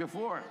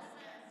before.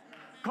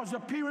 Because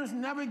your parents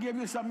never gave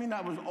you something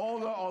that was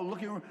older or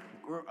looking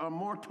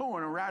more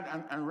torn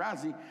and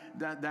razzy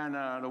than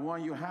the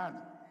one you had.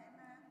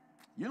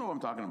 You know what I'm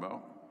talking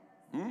about.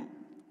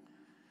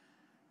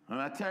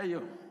 And I tell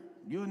you,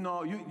 you know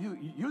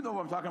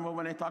what I'm talking about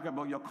when I talk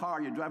about your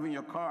car, you're driving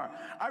your car.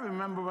 I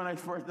remember when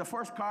the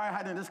first car I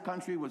had in this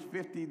country was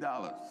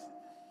 $50.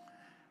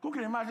 Who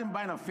can imagine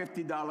buying a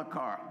 $50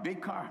 car?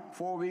 Big car,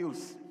 4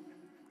 wheels.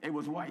 It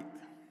was white.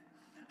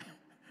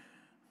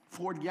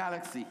 Ford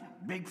Galaxy,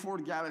 big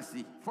Ford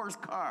Galaxy,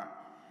 first car.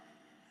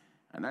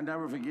 And I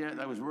never forget,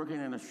 I was working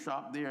in a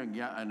shop there in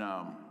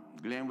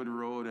Glenwood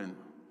Road, and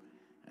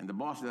the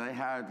boss that I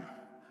had,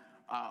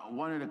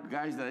 one of the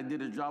guys that I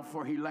did a job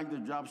for, he liked the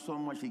job so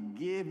much, he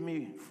gave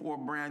me 4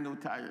 brand new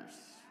tires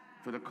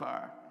for the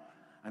car.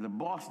 And the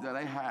boss that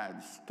I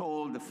had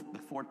stole the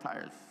 4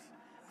 tires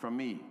from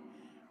me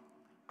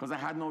because I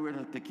had nowhere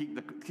to keep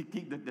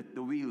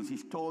the wheels. He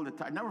stole the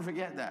tires. Never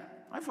forget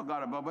that. I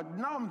forgot about it, but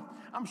now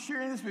I'm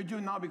sharing this with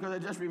you now because I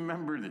just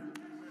remembered it.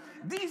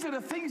 These are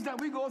the things that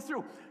we go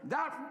through.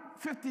 That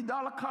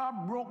 $50 car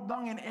broke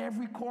down in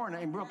every corner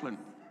in Brooklyn.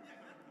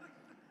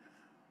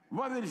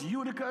 Whether it's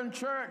Utica and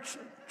Church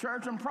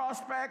and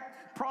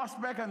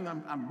Prospect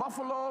and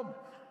Buffalo,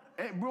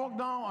 it broke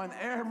down on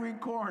every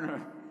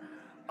corner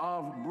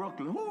of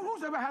Brooklyn.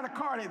 Who's ever had a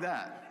car like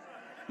that?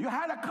 You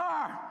had a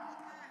car,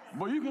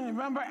 but you can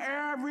remember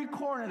every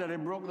corner that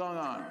it broke down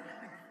on.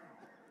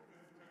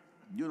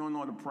 You don't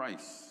know the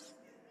price.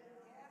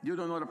 You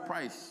don't know the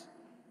price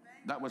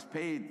that was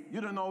paid. You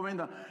don't know when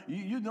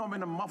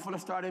the muffler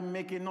started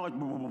making noise.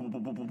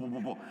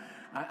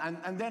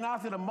 And then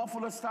after the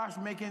muffler starts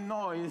making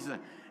noise,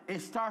 it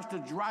starts to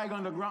drag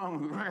on the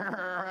ground,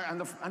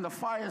 and the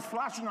fire is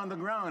flashing on the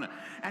ground.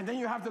 And then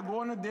you have to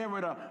go under there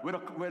with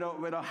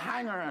a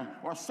hanger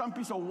or some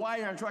piece of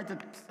wire and try to.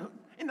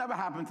 It never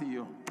happened to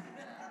you.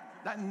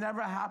 That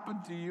never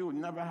happened to you.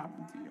 Never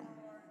happened to you.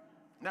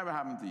 Never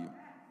happened to you.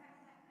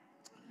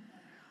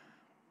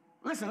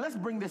 Listen, let's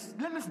bring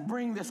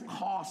this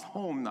cost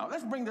home now.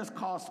 Let's bring this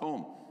cost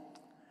home.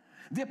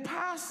 They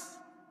pass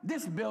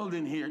this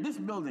building here,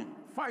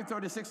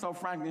 536 South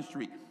Franklin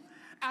Street,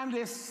 and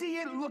they see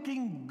it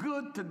looking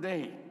good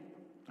today,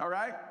 all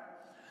right?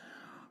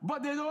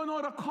 But they don't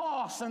know the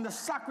cost and the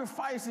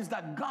sacrifices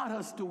that got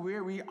us to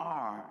where we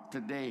are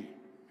today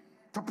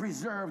to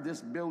preserve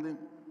this building.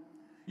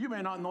 You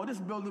may not know, this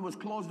building was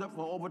closed up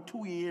for over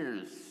 2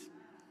 years.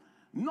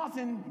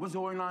 Nothing was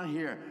going on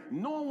here.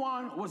 No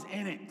one was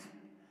in it.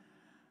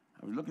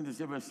 I was looking to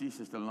see if I see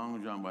Sister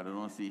Long John, but I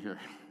don't see her.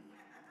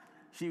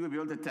 She would be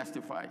able to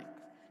testify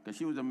because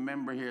she was a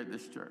member here at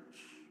this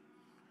church.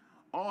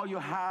 All you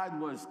had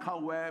was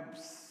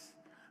cobwebs,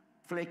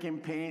 flaking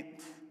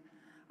paint,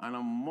 and a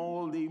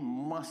moldy,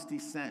 musty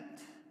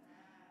scent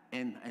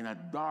in a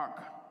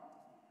dark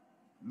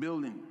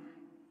building.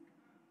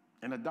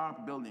 In a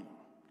dark building.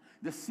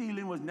 The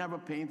ceiling was never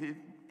painted.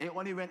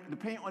 The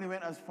paint only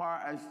went as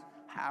far as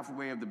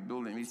halfway of the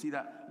building. You see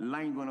that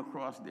line going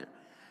across there.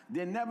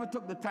 They never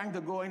took the time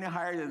to go any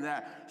higher than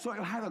that. So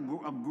it had a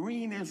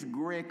greenish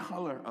gray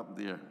color up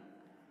there.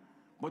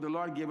 But the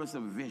Lord gave us a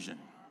vision.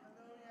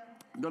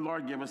 The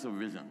Lord gave us a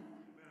vision.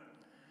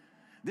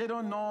 They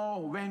don't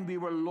know when we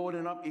were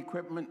loading up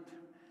equipment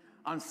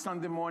on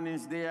Sunday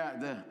mornings there at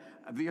the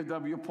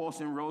VFW post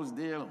in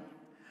Rosedale.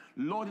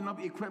 Loading up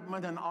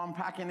equipment and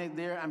unpacking it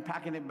there and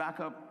packing it back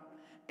up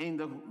in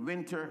the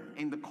winter,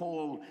 in the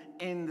cold,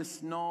 in the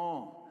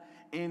snow,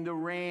 in the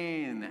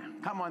rain,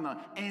 come on now,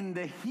 in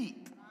the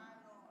heat.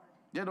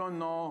 They don't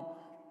know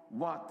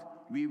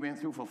what we went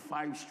through for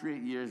 5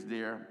 straight years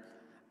there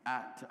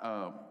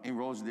in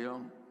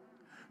Rosedale.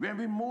 When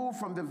we moved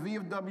from the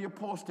VFW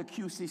post to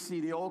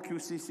QCC, the old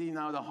QCC,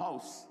 now the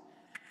house,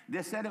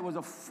 they said it was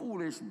a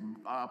foolish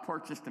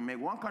purchase to make.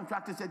 One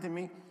contractor said to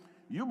me,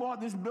 "You bought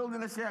this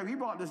building?" I said, "Yeah, we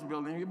bought this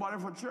building. We bought it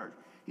for church."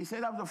 He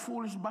said, "That was a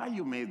foolish buy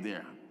you made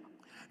there."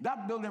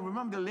 That building,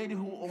 remember the lady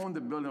who owned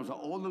the building was an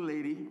older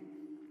lady,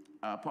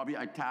 probably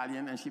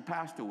Italian, and she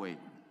passed away.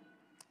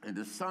 And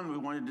the son, we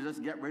wanted to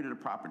just get rid of the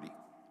property.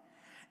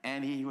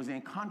 And he was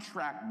in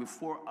contract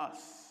before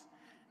us.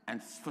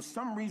 And for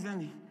some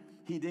reason,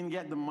 he didn't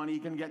get the money, he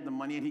couldn't get the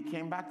money, and he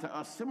came back to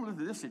us, similar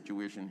to this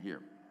situation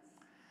here.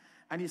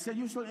 And he said,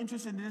 "You still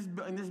interested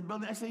in this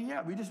building?" I said,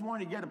 "Yeah, we just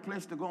wanted to get a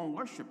place to go and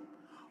worship."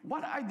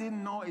 What I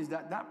didn't know is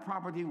that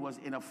property was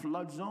in a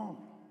flood zone.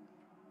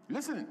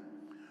 Listen,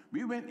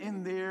 we went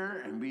in there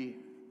and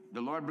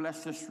the Lord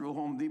blessed us through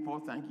Home Depot,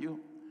 thank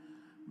you.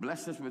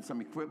 Blessed us with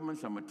some equipment,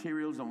 some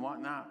materials and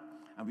whatnot.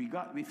 And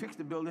we fixed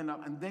the building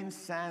up, and then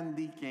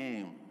Sandy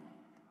came.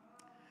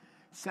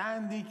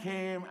 Sandy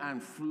came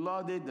and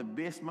flooded the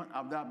basement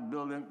of that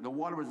building. The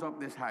water was up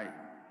this high.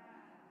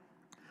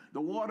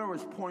 The water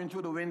was pouring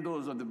through the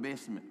windows of the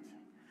basement.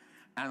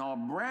 And our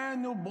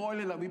brand new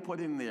boiler that we put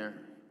in there,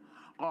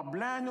 our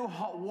brand new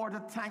hot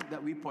water tank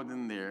that we put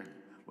in there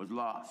was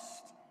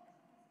lost.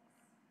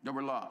 They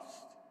were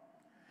lost.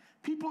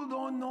 People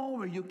don't know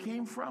where you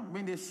came from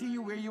when they see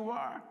you where you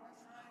are.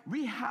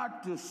 We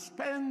had to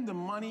spend the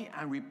money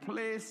and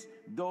replace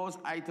those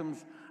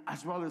items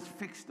as well as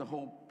fix the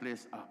whole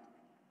place up.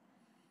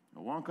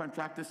 One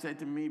contractor said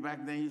to me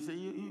back then, he said,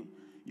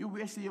 you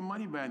wasted your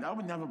money, man. I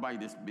would never buy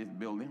this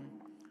building.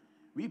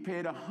 We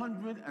paid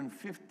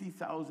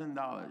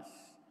 $150,000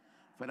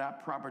 for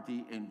that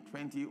property in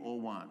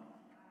 2001.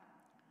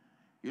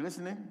 You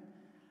listening?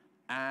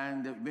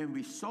 And when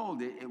we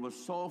sold it, it was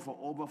sold for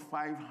over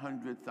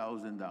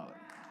 $500,000.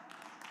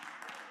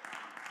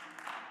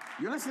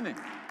 You listening?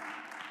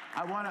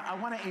 I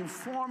want to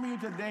inform you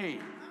today.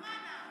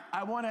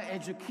 I want to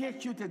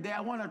educate you today.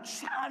 I want to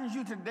challenge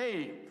you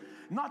today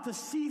not to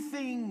see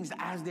things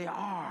as they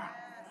are,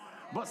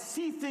 but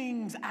see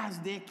things as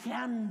they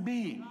can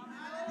be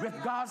with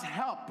God's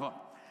help.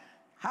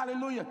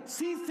 Hallelujah.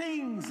 See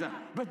things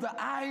with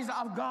the eyes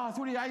of God,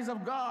 through the eyes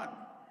of God.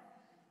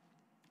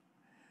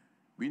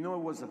 We know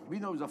it was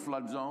a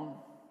flood zone,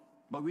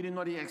 but we didn't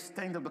know the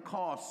extent of the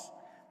cost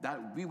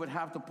that we would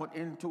have to put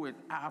into it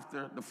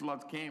after the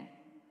flood came.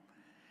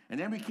 And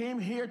then we came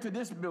here to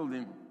this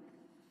building,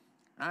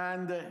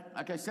 and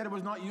like I said, it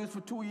was not used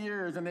for 2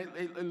 years, and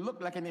it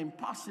looked like an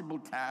impossible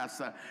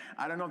task.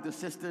 I don't know if the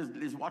sister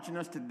is watching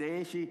us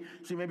today. She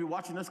may be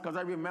watching us, because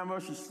I remember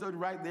she stood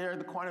right there at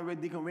the corner where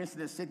Deacon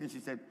Winston is sitting. She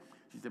said,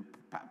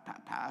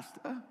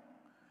 Pastor,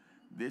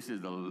 this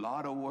is a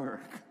lot of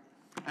work.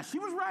 And she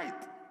was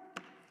right.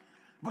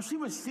 But she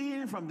was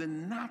seeing from the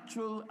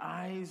natural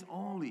eyes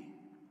only.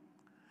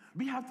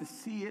 We have to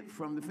see it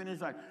from the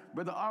finished line.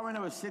 Brother Arwen, I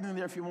was sitting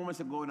there a few moments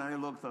ago, and I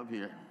looked up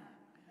here.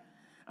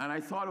 And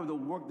I thought of the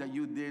work that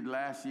you did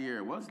last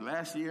year. Was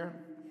last year?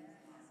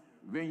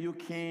 When you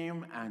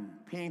came and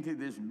painted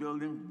this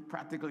building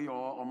practically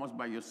almost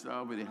by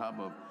yourself with the help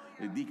of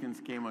the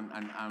deacons came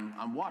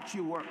and watched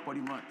you work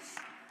pretty much.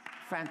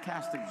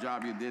 Fantastic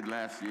job you did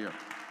last year.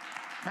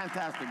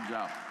 Fantastic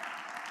job.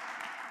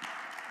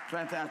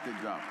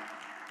 Fantastic job.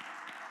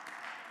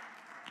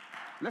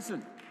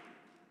 Listen,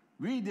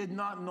 we did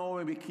not know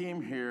when we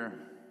came here,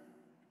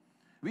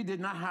 we did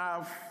not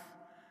have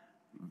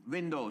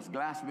windows,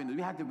 glass windows.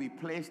 We had to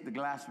replace the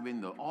glass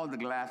window. All the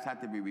glass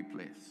had to be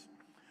replaced.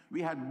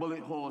 We had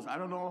bullet holes. I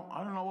don't know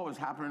what was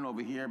happening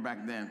over here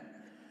back then.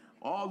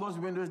 All those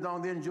windows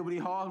down there in Jubilee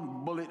Hall,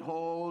 bullet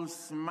holes,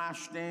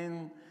 smashed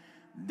in,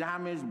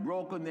 damaged,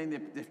 broken. Then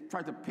they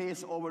tried to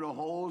paste over the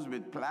holes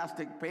with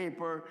plastic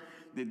paper.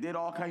 They did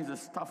all kinds of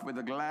stuff with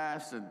the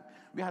glass, and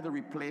we had to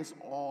replace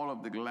all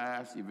of the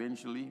glass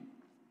eventually.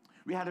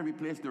 We had to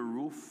replace the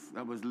roof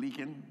that was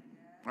leaking,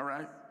 all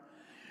right?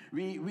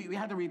 We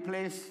had to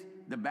replace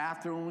the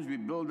bathrooms. We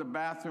built the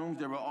bathrooms.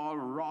 They were all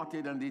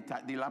rotted and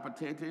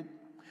dilapidated.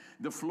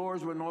 The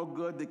floors were no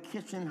good. The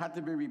kitchen had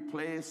to be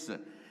replaced.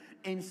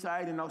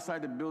 Inside and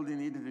outside the building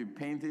needed to be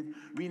painted.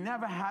 We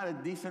never had a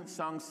decent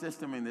sound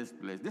system in this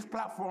place. This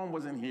platform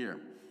wasn't here.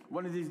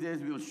 One of these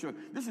days we'll show.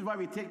 This is why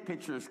we take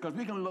pictures, because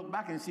we can look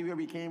back and see where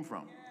we came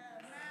from.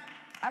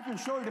 I can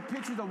show you the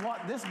pictures of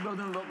what this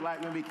building looked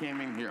like when we came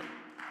in here.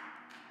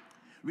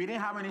 We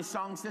didn't have any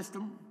sound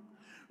system.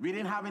 We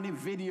didn't have any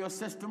video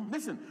system.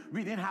 Listen,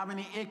 we didn't have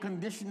any air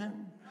conditioning.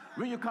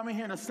 When you come in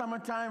here in the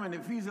summertime and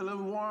it feels a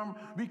little warm,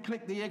 we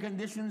click the air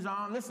conditioners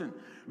on. Listen,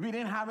 we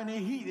didn't have any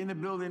heat in the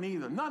building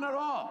either. None at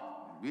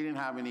all. We didn't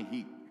have any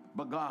heat.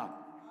 But God.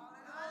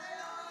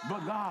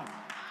 But God.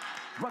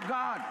 But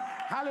God.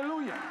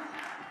 Hallelujah.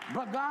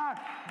 But God.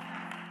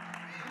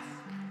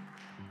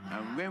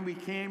 And when we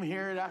came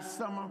here that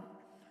summer,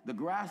 the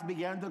grass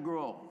began to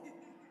grow.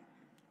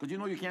 Because you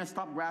know you can't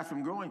stop grass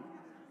from growing.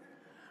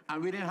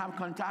 And we didn't have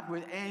contact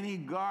with any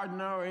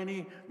gardener or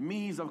any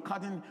means of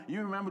cutting.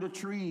 You remember the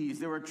trees.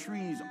 There were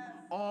trees.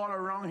 All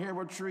around here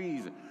were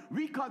trees.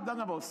 We cut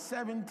down about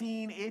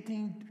 17,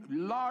 18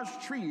 large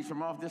trees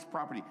from off this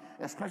property,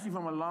 especially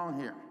from along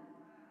here.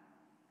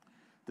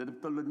 The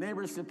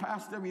neighbors said,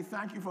 Pastor, we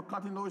thank you for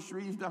cutting those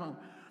trees down,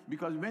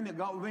 because when it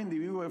got windy,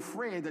 we were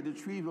afraid that the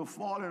trees would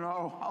fall in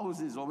our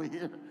houses over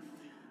here.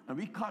 And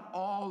we cut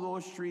all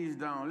those trees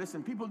down.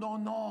 Listen, people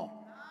don't know.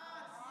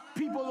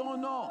 People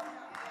don't know.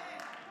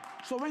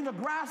 So when the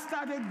grass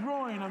started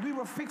growing and we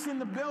were fixing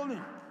the building,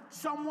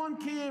 someone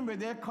came with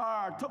their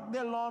car, took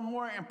their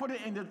lawnmower and put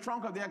it in the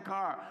trunk of their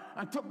car,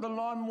 and took the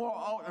lawnmower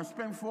out and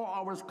spent 4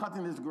 hours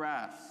cutting this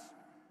grass.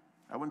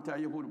 I wouldn't tell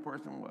you who the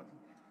person was.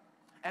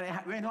 And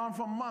it went on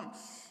for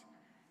months.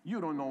 You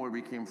don't know where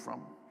we came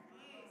from.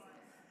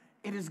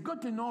 It is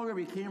good to know where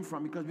we came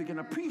from, because we can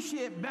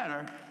appreciate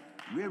better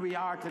where we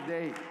are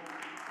today.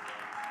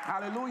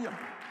 Hallelujah.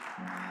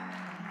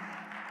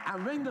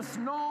 And when the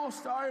snow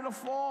started to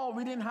fall,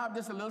 we didn't have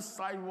this little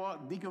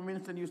sidewalk. Deacon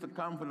Winston used to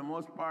come for the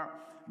most part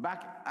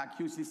back at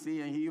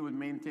QCC, and he would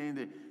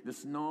maintain the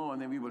snow,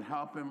 and then we would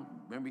help him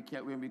when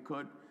we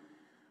could.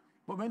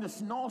 But when the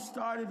snow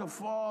started to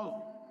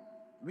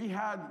fall, we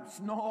had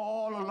snow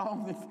all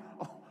along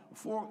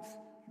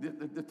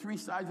the 3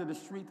 sides of the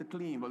street to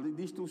clean, but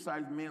these 2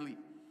 sides mainly.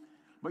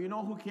 But you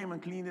know who came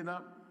and cleaned it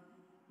up?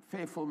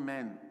 Faithful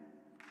men.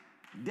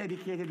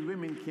 Dedicated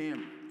women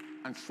came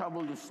and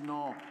shoveled the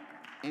snow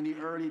in the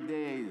early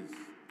days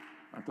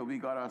until we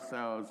got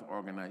ourselves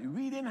organized.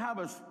 We didn't have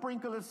a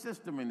sprinkler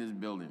system in this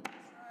building.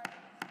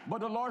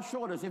 But the Lord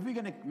showed us if we're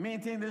going to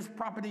maintain this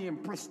property in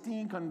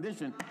pristine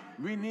condition,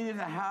 we needed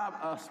to have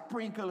a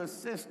sprinkler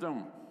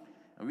system.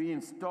 And we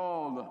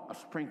installed a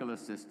sprinkler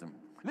system.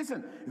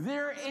 Listen,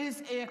 there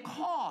is a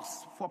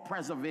cost for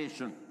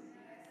preservation.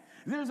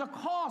 There's a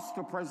cost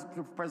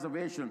to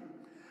preservation.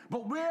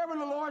 But wherever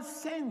the Lord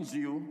sends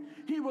you,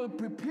 he will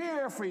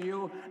prepare for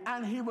you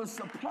and he will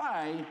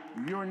supply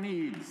your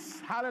needs.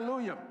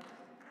 Hallelujah.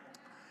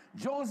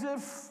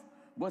 Joseph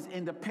was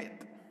in the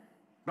pit,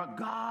 but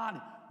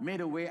God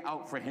made a way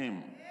out for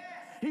him.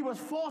 He was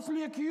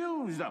falsely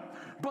accused,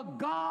 but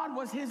God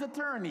was his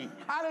attorney.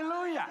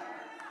 Hallelujah.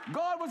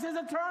 God was his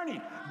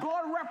attorney.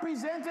 God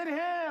represented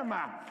him.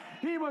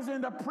 He was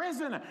in the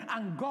prison,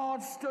 and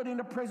God stood in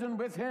the prison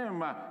with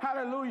him.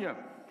 Hallelujah.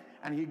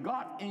 And he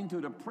got into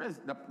the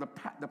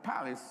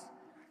palace,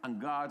 and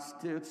God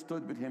still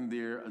stood with him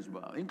there as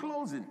well. In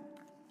closing,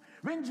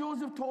 when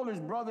Joseph told his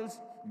brothers,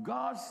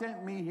 God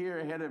sent me here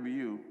ahead of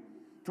you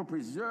to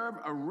preserve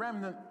a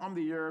remnant on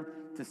the earth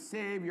to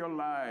save your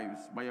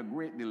lives by a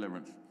great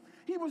deliverance,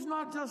 he was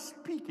not just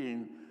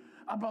speaking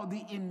about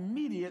the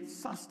immediate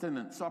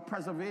sustenance or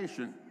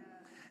preservation.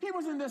 He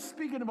wasn't just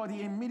speaking about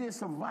the immediate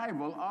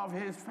survival of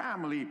his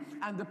family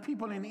and the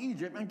people in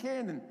Egypt and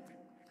Canaan.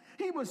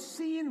 He was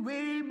seeing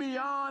way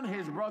beyond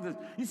his brothers.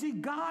 You see,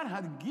 God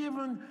had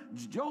given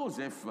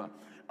Joseph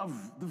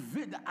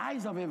the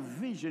eyes of a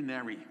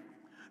visionary.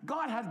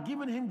 God had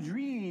given him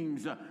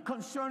dreams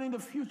concerning the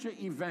future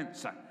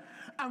events.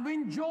 And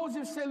when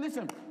Joseph said,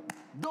 listen,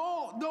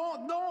 don't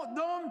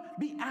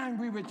be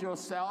angry with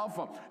yourself.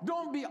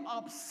 Don't be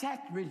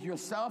upset with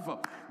yourself.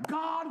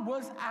 God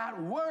was at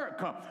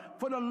work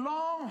for the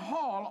long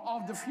haul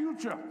of the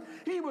future.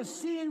 He was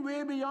seeing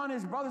way beyond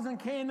his brothers in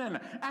Canaan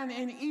and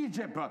in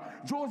Egypt.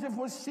 Joseph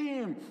was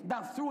seeing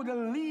that through the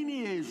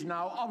lineage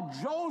now of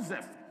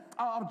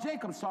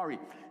Jacob,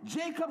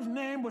 Jacob's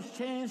name was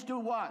changed to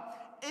what?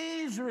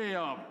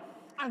 Israel.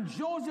 And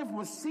Joseph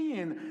was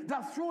seeing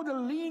that through the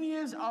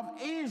lineage of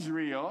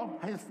Israel,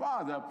 his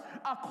father,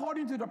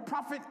 according to the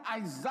prophet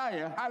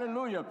Isaiah,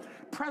 hallelujah,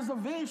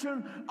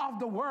 preservation of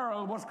the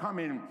world was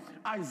coming.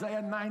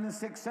 Isaiah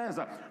 9:6 says,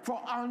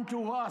 for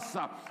unto us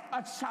a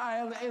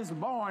child is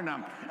born,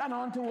 and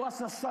unto us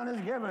a son is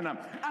given,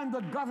 and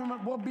the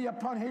government will be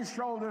upon his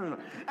shoulders,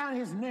 and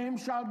his name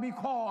shall be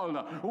called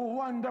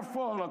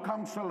Wonderful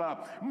Counselor,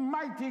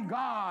 Mighty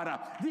God,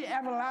 the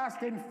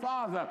Everlasting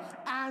Father,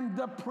 and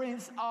the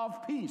Prince of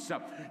Peace.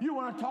 You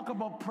want to talk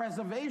about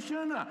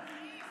preservation?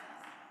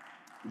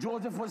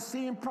 Joseph was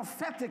seeing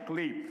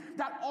prophetically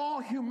that all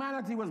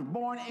humanity was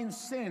born in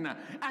sin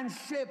and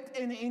shaped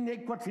in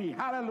iniquity.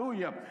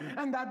 Hallelujah.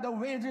 And that the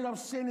wages of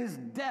sin is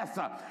death,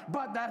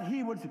 but that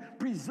he would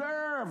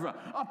preserve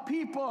a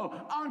people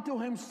unto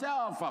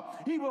himself.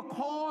 He will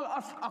call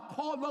us a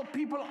called out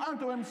people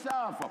unto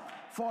himself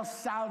for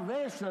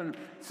salvation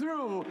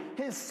through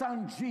his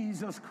son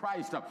Jesus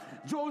Christ.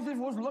 Joseph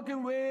was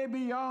looking way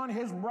beyond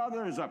his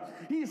brothers.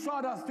 He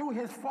saw that through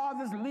his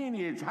father's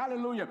lineage,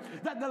 hallelujah,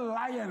 that the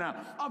Lion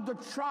of the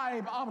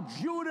tribe of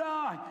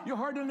Judah, you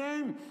heard the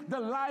name? The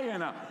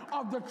Lion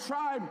of the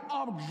tribe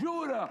of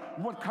Judah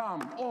would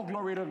come. Oh,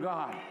 glory to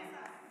God.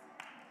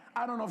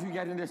 I don't know if you're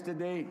getting this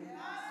today.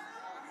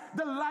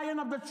 The Lion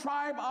of the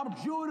tribe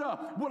of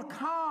Judah will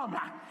come,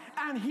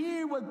 and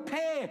he would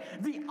pay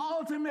the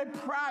ultimate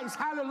price,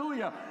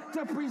 hallelujah,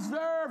 to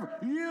preserve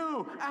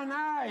you and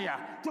I,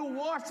 to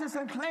wash us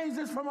and cleanse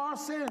us from our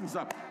sins,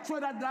 so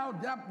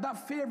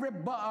that favorite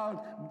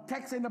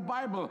text in the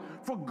Bible,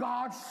 for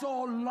God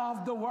so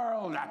loved the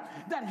world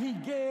that he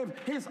gave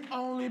his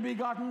only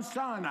begotten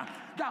Son,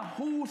 that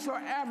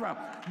whosoever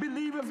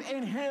believeth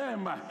in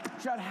him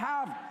shall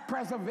have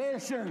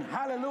preservation,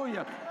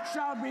 hallelujah,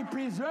 shall be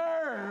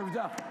preserved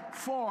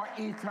for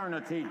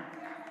eternity.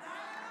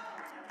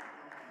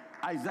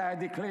 Isaiah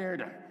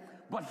declared,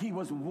 but he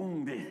was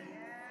wounded.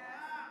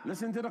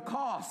 Listen to the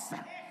cost.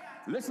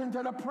 Listen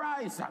to the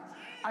price.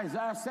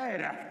 Isaiah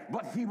said,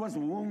 but he was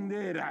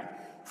wounded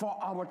for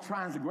our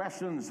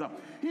transgressions.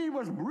 He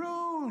was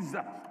bruised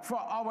for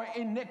our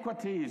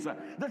iniquities.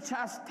 The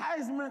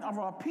chastisement of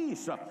our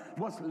peace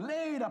was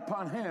laid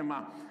upon him,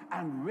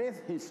 and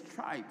with his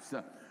stripes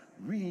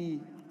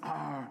we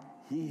are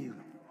healed.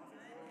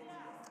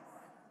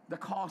 The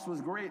cost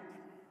was great.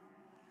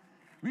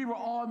 We were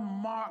all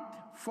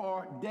marked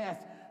for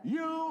death.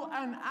 You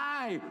and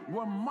I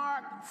were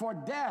marked for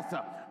death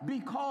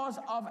because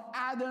of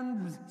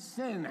Adam's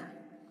sin.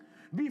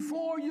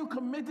 Before you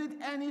committed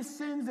any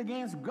sins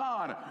against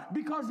God,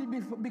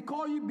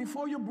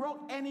 before you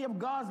broke any of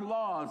God's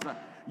laws,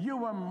 you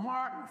were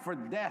marked for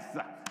death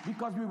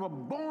because we were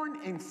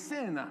born in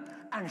sin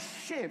and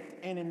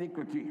shaped in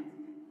iniquity.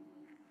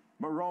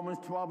 But Romans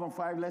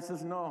 12:5 lets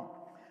us know,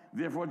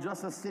 therefore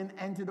just as sin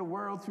entered the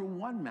world through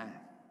one man,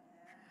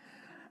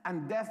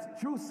 and death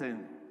through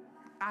sin,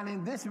 and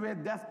in this way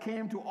death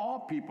came to all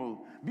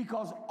people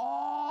because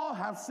all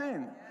have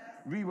sinned.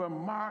 We were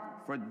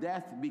marked for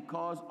death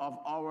because of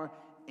our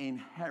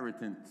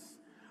inheritance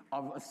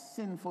of a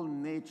sinful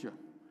nature,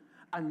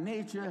 a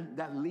nature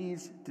that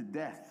leads to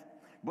death.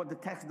 But the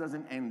text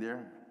doesn't end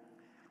there.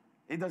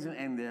 It doesn't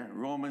end there.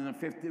 Romans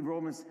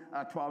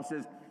 12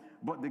 says,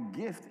 but the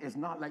gift is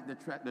not like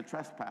the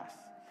trespass.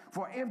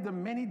 For if the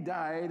many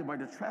died by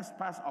the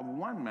trespass of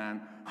one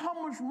man, how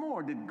much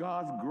more did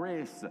God's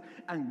grace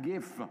and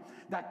gift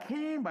that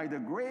came by the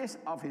grace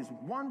of his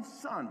one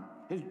Son,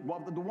 the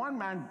one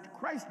man,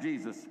 Christ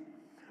Jesus,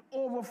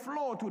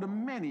 overflow to the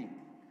many?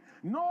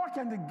 Nor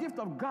can the gift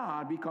of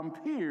God be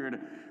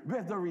compared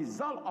with the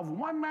result of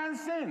one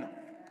man's sin.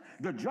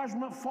 The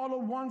judgment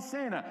followed one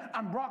sin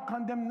and brought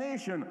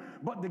condemnation,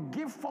 but the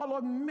gift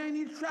followed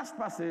many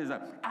trespasses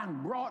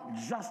and brought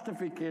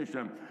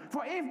justification.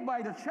 For if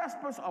by the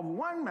trespass of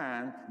one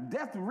man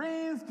death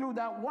reigns through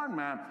that one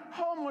man,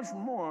 how much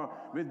more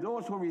with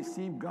those who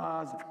receive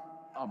God's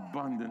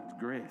abundant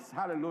grace?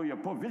 Hallelujah.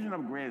 Provision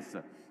of grace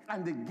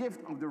and the gift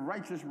of the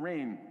righteous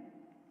reign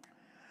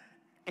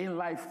in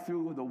life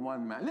through the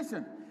one man.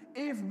 Listen,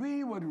 if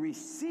we would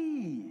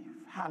receive,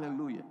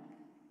 hallelujah,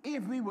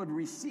 if we would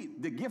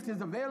receive, the gift is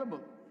available,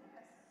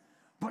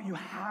 but you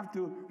have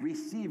to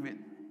receive it.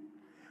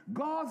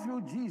 God,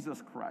 through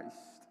Jesus Christ,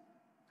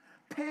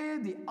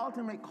 paid the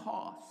ultimate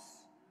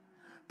cost,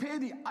 paid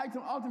the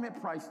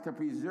ultimate price to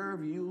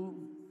preserve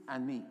you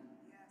and me.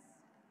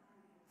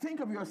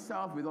 Think of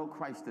yourself without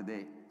Christ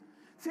today.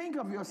 Think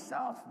of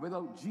yourself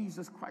without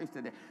Jesus Christ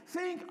today.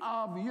 Think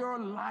of your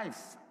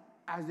life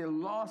as a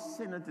lost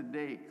sinner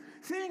today.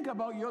 Think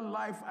about your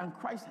life and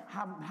Christ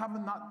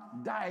having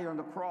not died on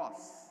the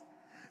cross.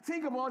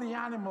 Think of all the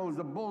animals,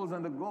 the bulls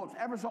and the goats.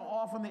 Ever so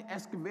often the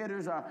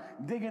excavators are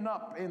digging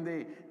up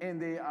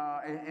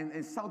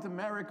in South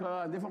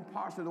America and different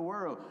parts of the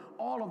world.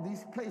 All of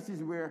these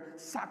places where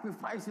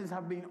sacrifices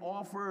have been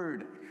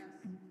offered.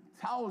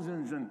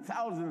 Thousands and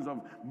thousands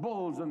of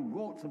bulls and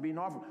goats have been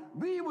offered.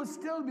 We would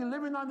still be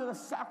living under the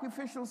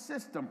sacrificial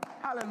system.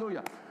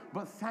 Hallelujah.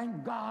 But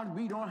thank God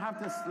we don't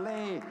have to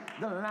slay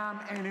the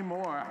lamb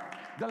anymore.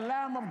 The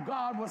Lamb of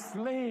God was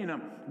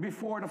slain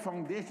before the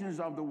foundations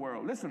of the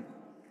world. Listen,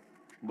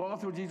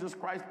 God through Jesus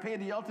Christ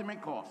paid the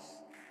ultimate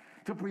cost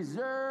to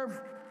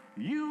preserve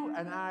you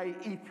and I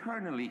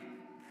eternally.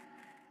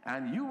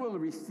 And you will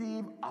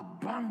receive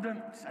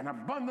an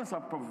abundance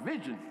of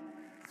provision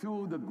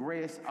through the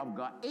grace of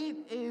God. It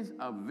is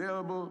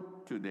available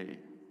today.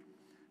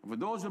 For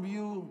those of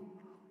you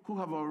who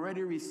have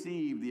already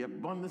received the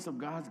abundance of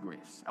God's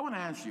grace, I want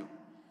to ask you,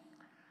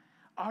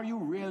 are you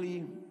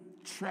really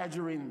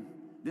treasuring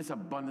this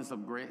abundance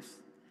of grace?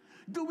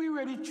 Do we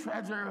really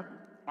treasure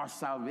our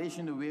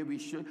salvation the way we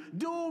should?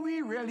 Do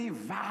we really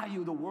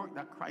value the work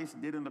that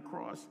Christ did on the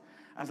cross?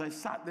 As I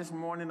sat this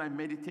morning, I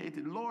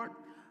meditated, Lord,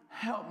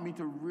 help me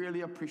to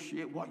really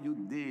appreciate what you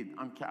did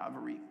on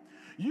Calvary.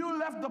 You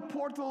left the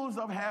portals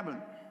of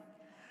heaven.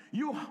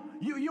 You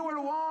were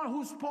the one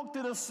who spoke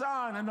to the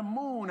sun and the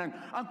moon and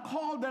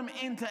called them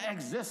into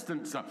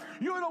existence.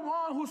 You're the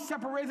one who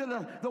separated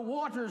the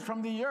waters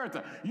from the earth.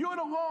 You're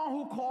the one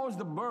who caused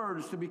the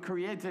birds to be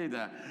created.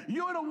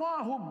 You're the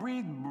one who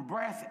breathed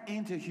breath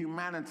into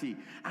humanity.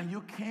 And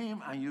you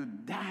came and you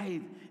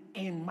died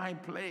in my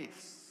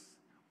place.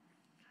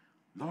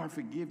 Lord,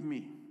 forgive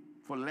me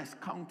for less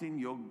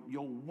counting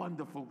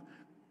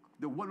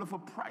the wonderful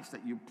price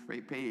that you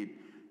paid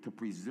to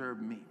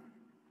preserve me.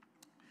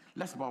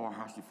 Let's bow our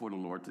hearts before the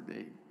Lord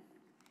today.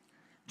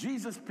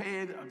 Jesus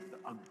paid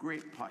a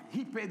great price.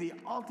 He paid the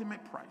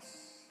ultimate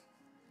price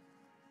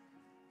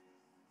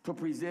to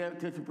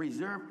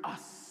preserve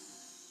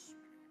us.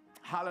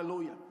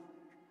 Hallelujah.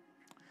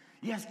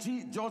 Yes,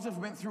 Joseph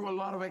went through a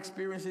lot of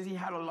experiences. He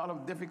had a lot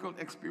of difficult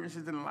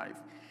experiences in life.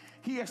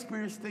 He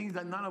experienced things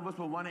that none of us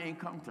would want to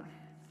encounter.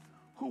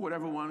 Who would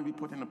ever want to be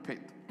put in a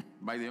pit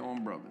by their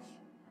own brothers?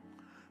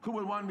 Who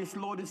would want to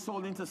be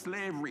sold into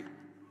slavery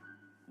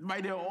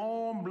by their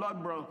own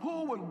blood brother?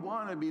 Who would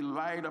want to be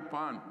lied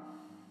upon,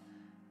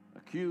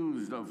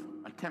 accused of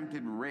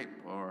attempted rape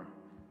or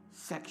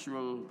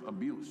sexual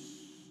abuse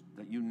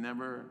that you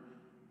never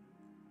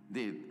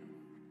did?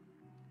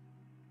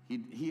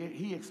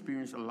 He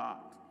experienced a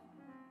lot.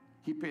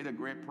 He paid a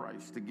great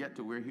price to get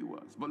to where he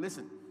was. But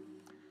listen,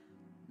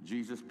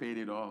 Jesus paid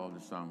it all,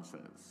 the song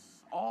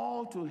says.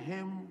 All to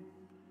him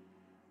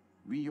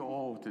we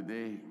owe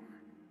today.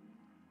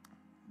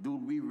 Do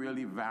we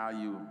really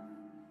value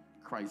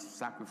Christ's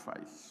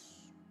sacrifice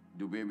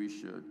the way we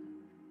should?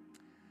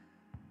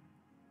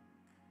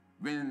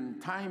 When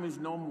time is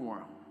no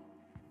more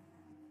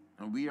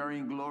and we are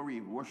in glory,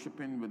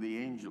 worshiping with the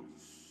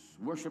angels,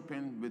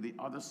 worshiping with the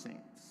other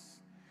saints,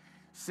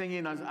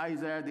 singing as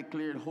Isaiah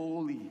declared,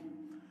 holy,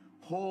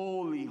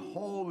 holy,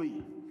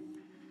 holy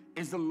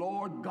is the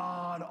Lord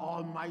God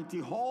Almighty.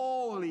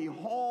 Holy,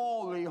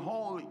 holy,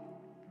 holy.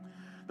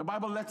 The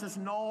Bible lets us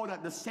know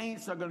that the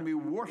saints are going to be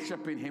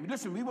worshiping him.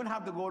 Listen, we wouldn't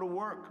have to go to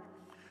work.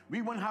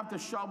 We wouldn't have to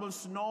shovel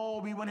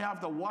snow. We wouldn't have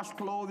to wash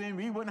clothing.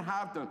 We wouldn't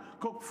have to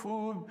cook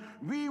food.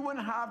 We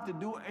wouldn't have to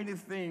do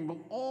anything. But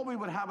all we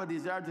would have a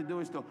desire to do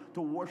is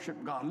to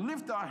worship God.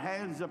 Lift our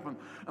hands up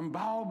and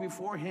bow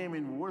before him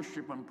in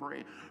worship and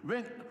pray.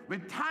 When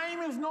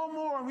time is no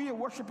more and we are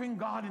worshiping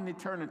God in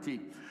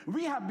eternity,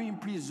 we have been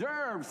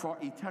preserved for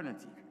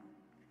eternity.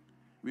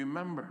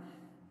 Remember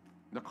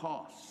the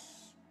cost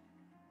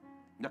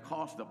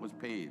that was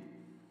paid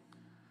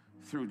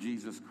through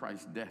Jesus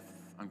Christ's death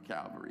on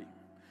Calvary.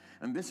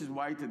 And this is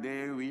why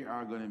today we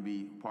are going to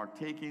be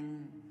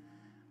partaking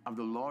of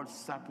the Lord's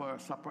Supper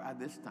at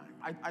this time.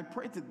 I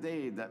pray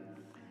today that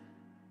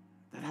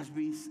as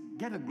we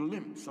get a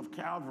glimpse of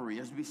Calvary,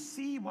 as we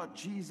see what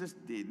Jesus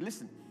did.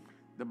 Listen,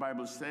 the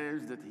Bible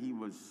says that he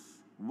was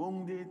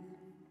wounded,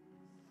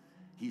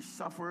 he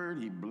suffered,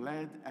 he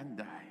bled and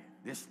died.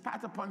 They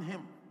spat upon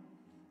him.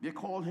 They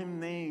called him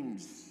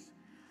names.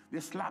 They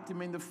slapped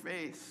him in the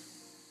face.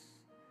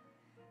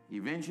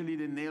 Eventually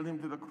they nailed him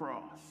to the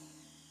cross.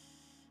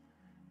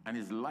 And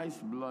his life's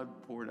blood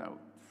poured out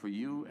for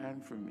you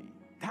and for me.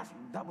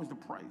 That was the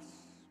price,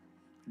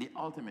 the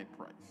ultimate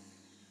price.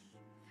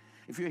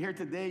 If you're here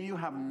today, you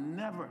have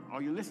never,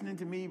 or you're listening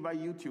to me by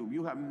YouTube,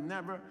 you have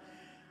never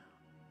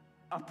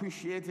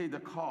appreciated the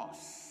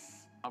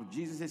cost of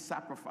Jesus'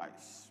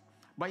 sacrifice.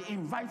 By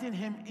inviting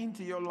him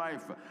into your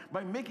life,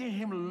 by making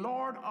him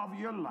Lord of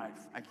your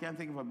life. I can't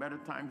think of a better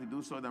time to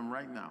do so than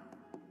right now.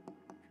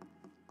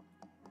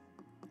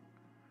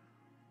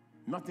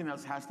 Nothing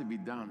else has to be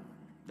done.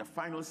 The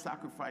final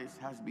sacrifice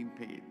has been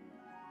paid.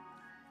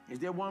 Is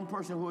there one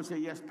person who will say,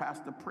 yes,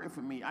 Pastor, pray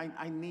for me.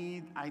 I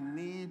need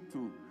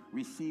to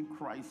receive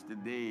Christ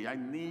today. I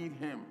need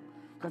him.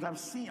 Because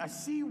I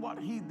see what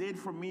he did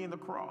for me in the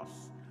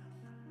cross.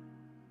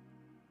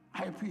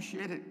 I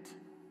appreciate it.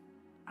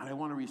 And I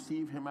want to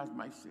receive him as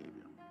my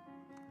Savior.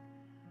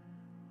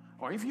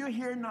 Or if you're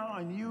here now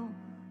and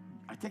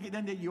I take it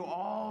then that you're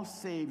all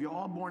saved, you're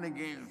all born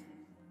again.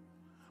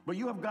 But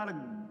you have got a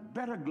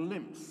better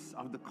glimpse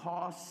of the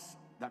cost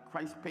that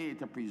Christ paid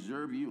to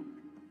preserve you,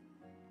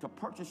 to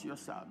purchase your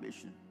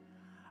salvation.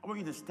 I want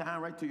you to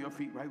stand right to your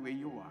feet, right where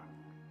you are.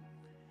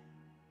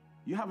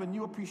 You have a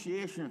new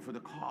appreciation for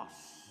the cost.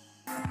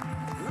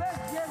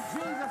 Let's give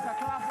Jesus a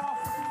clap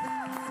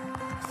offering.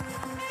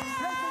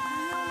 Listen to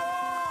you,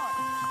 Lord.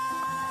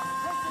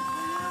 Listen to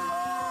you,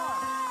 Lord.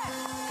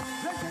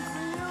 Listen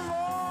to you,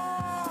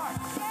 Lord.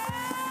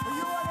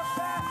 You are the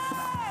best.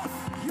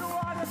 You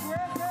are the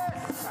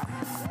greatest.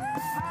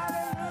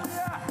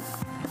 Hallelujah.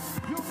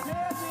 You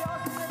paid the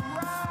ultimate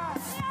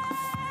price.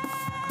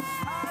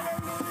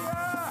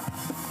 Hallelujah.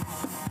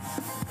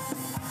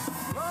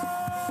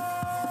 Lord.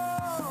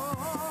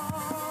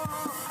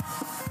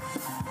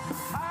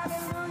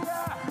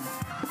 Hallelujah.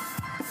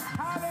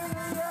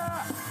 Hallelujah.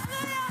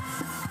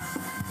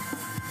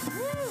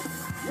 Woo.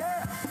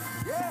 Yeah.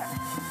 Yeah.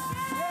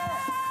 Yeah.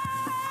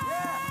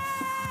 Yeah.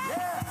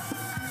 Yeah.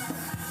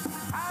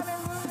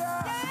 Hallelujah.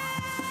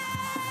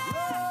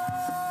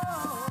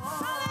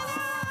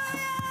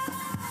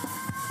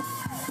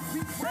 We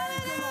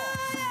praise the Lord.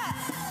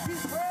 We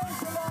praise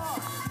the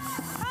Lord.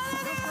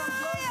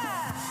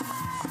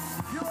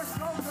 You are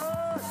so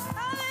good.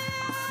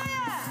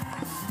 Hallelujah.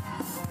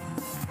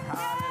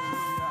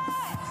 Hallelujah.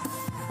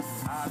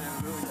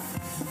 Hallelujah.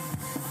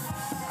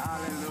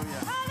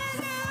 Hallelujah.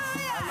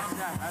 I love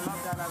that. I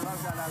love that. I love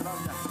that. I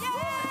love that.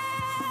 Glory.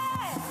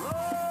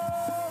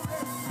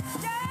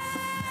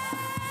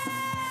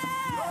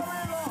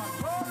 Glory, Lord.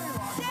 Glory,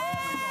 Lord.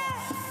 Glory,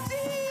 Lord.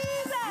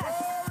 Jesus.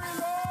 Glory,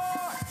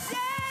 Lord.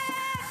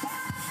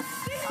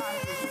 Jesus.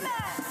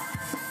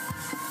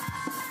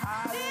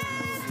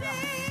 Hallelujah.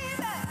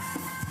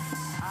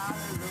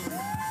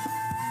 Hallelujah.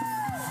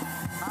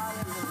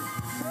 Hallelujah.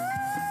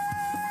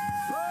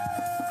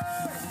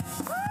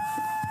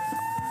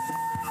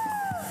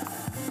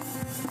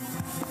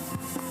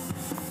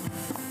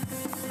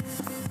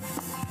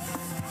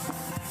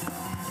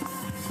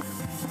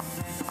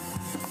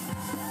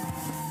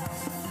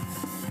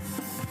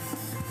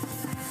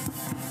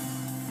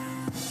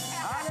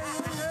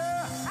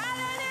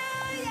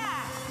 Hallelujah.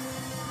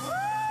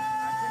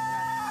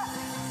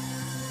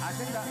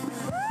 Hallelujah.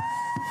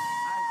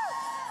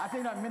 I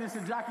think that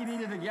Minister Jackie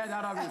needed to get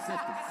that out of his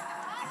system.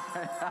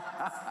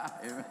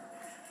 Amen.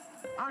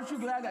 Aren't you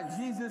glad that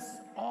Jesus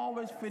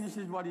always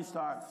finishes what he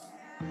starts?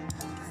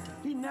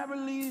 He never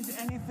leaves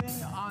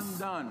anything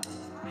undone,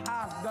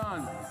 half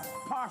done,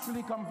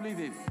 partially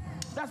completed.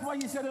 That's why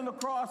he said on the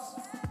cross,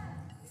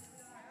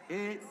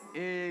 it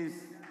is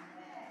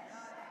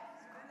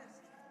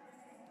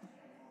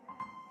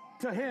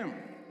to him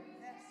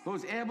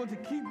who's able to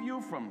keep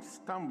you from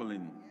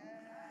stumbling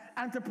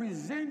and to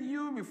present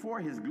you before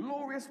his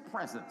glorious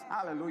presence.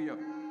 Hallelujah.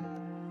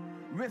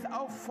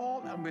 Without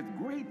fault and with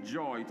great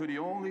joy, to the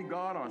only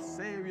God, our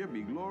Savior,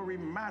 be glory,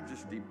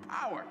 majesty,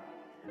 power,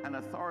 and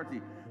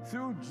authority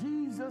through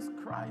Jesus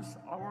Christ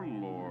our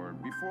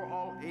Lord, before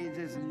all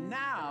ages,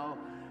 now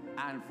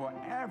and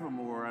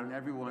forevermore. And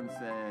everyone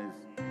says,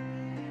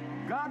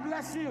 God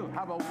bless you.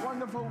 Have a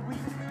wonderful week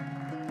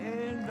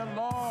in the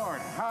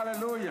Lord.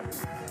 Hallelujah.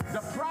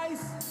 The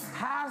price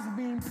has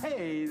been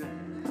paid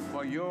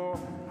for your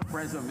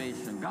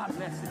preservation. God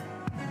bless you.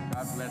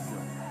 God bless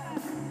you.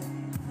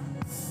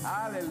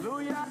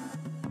 Hallelujah.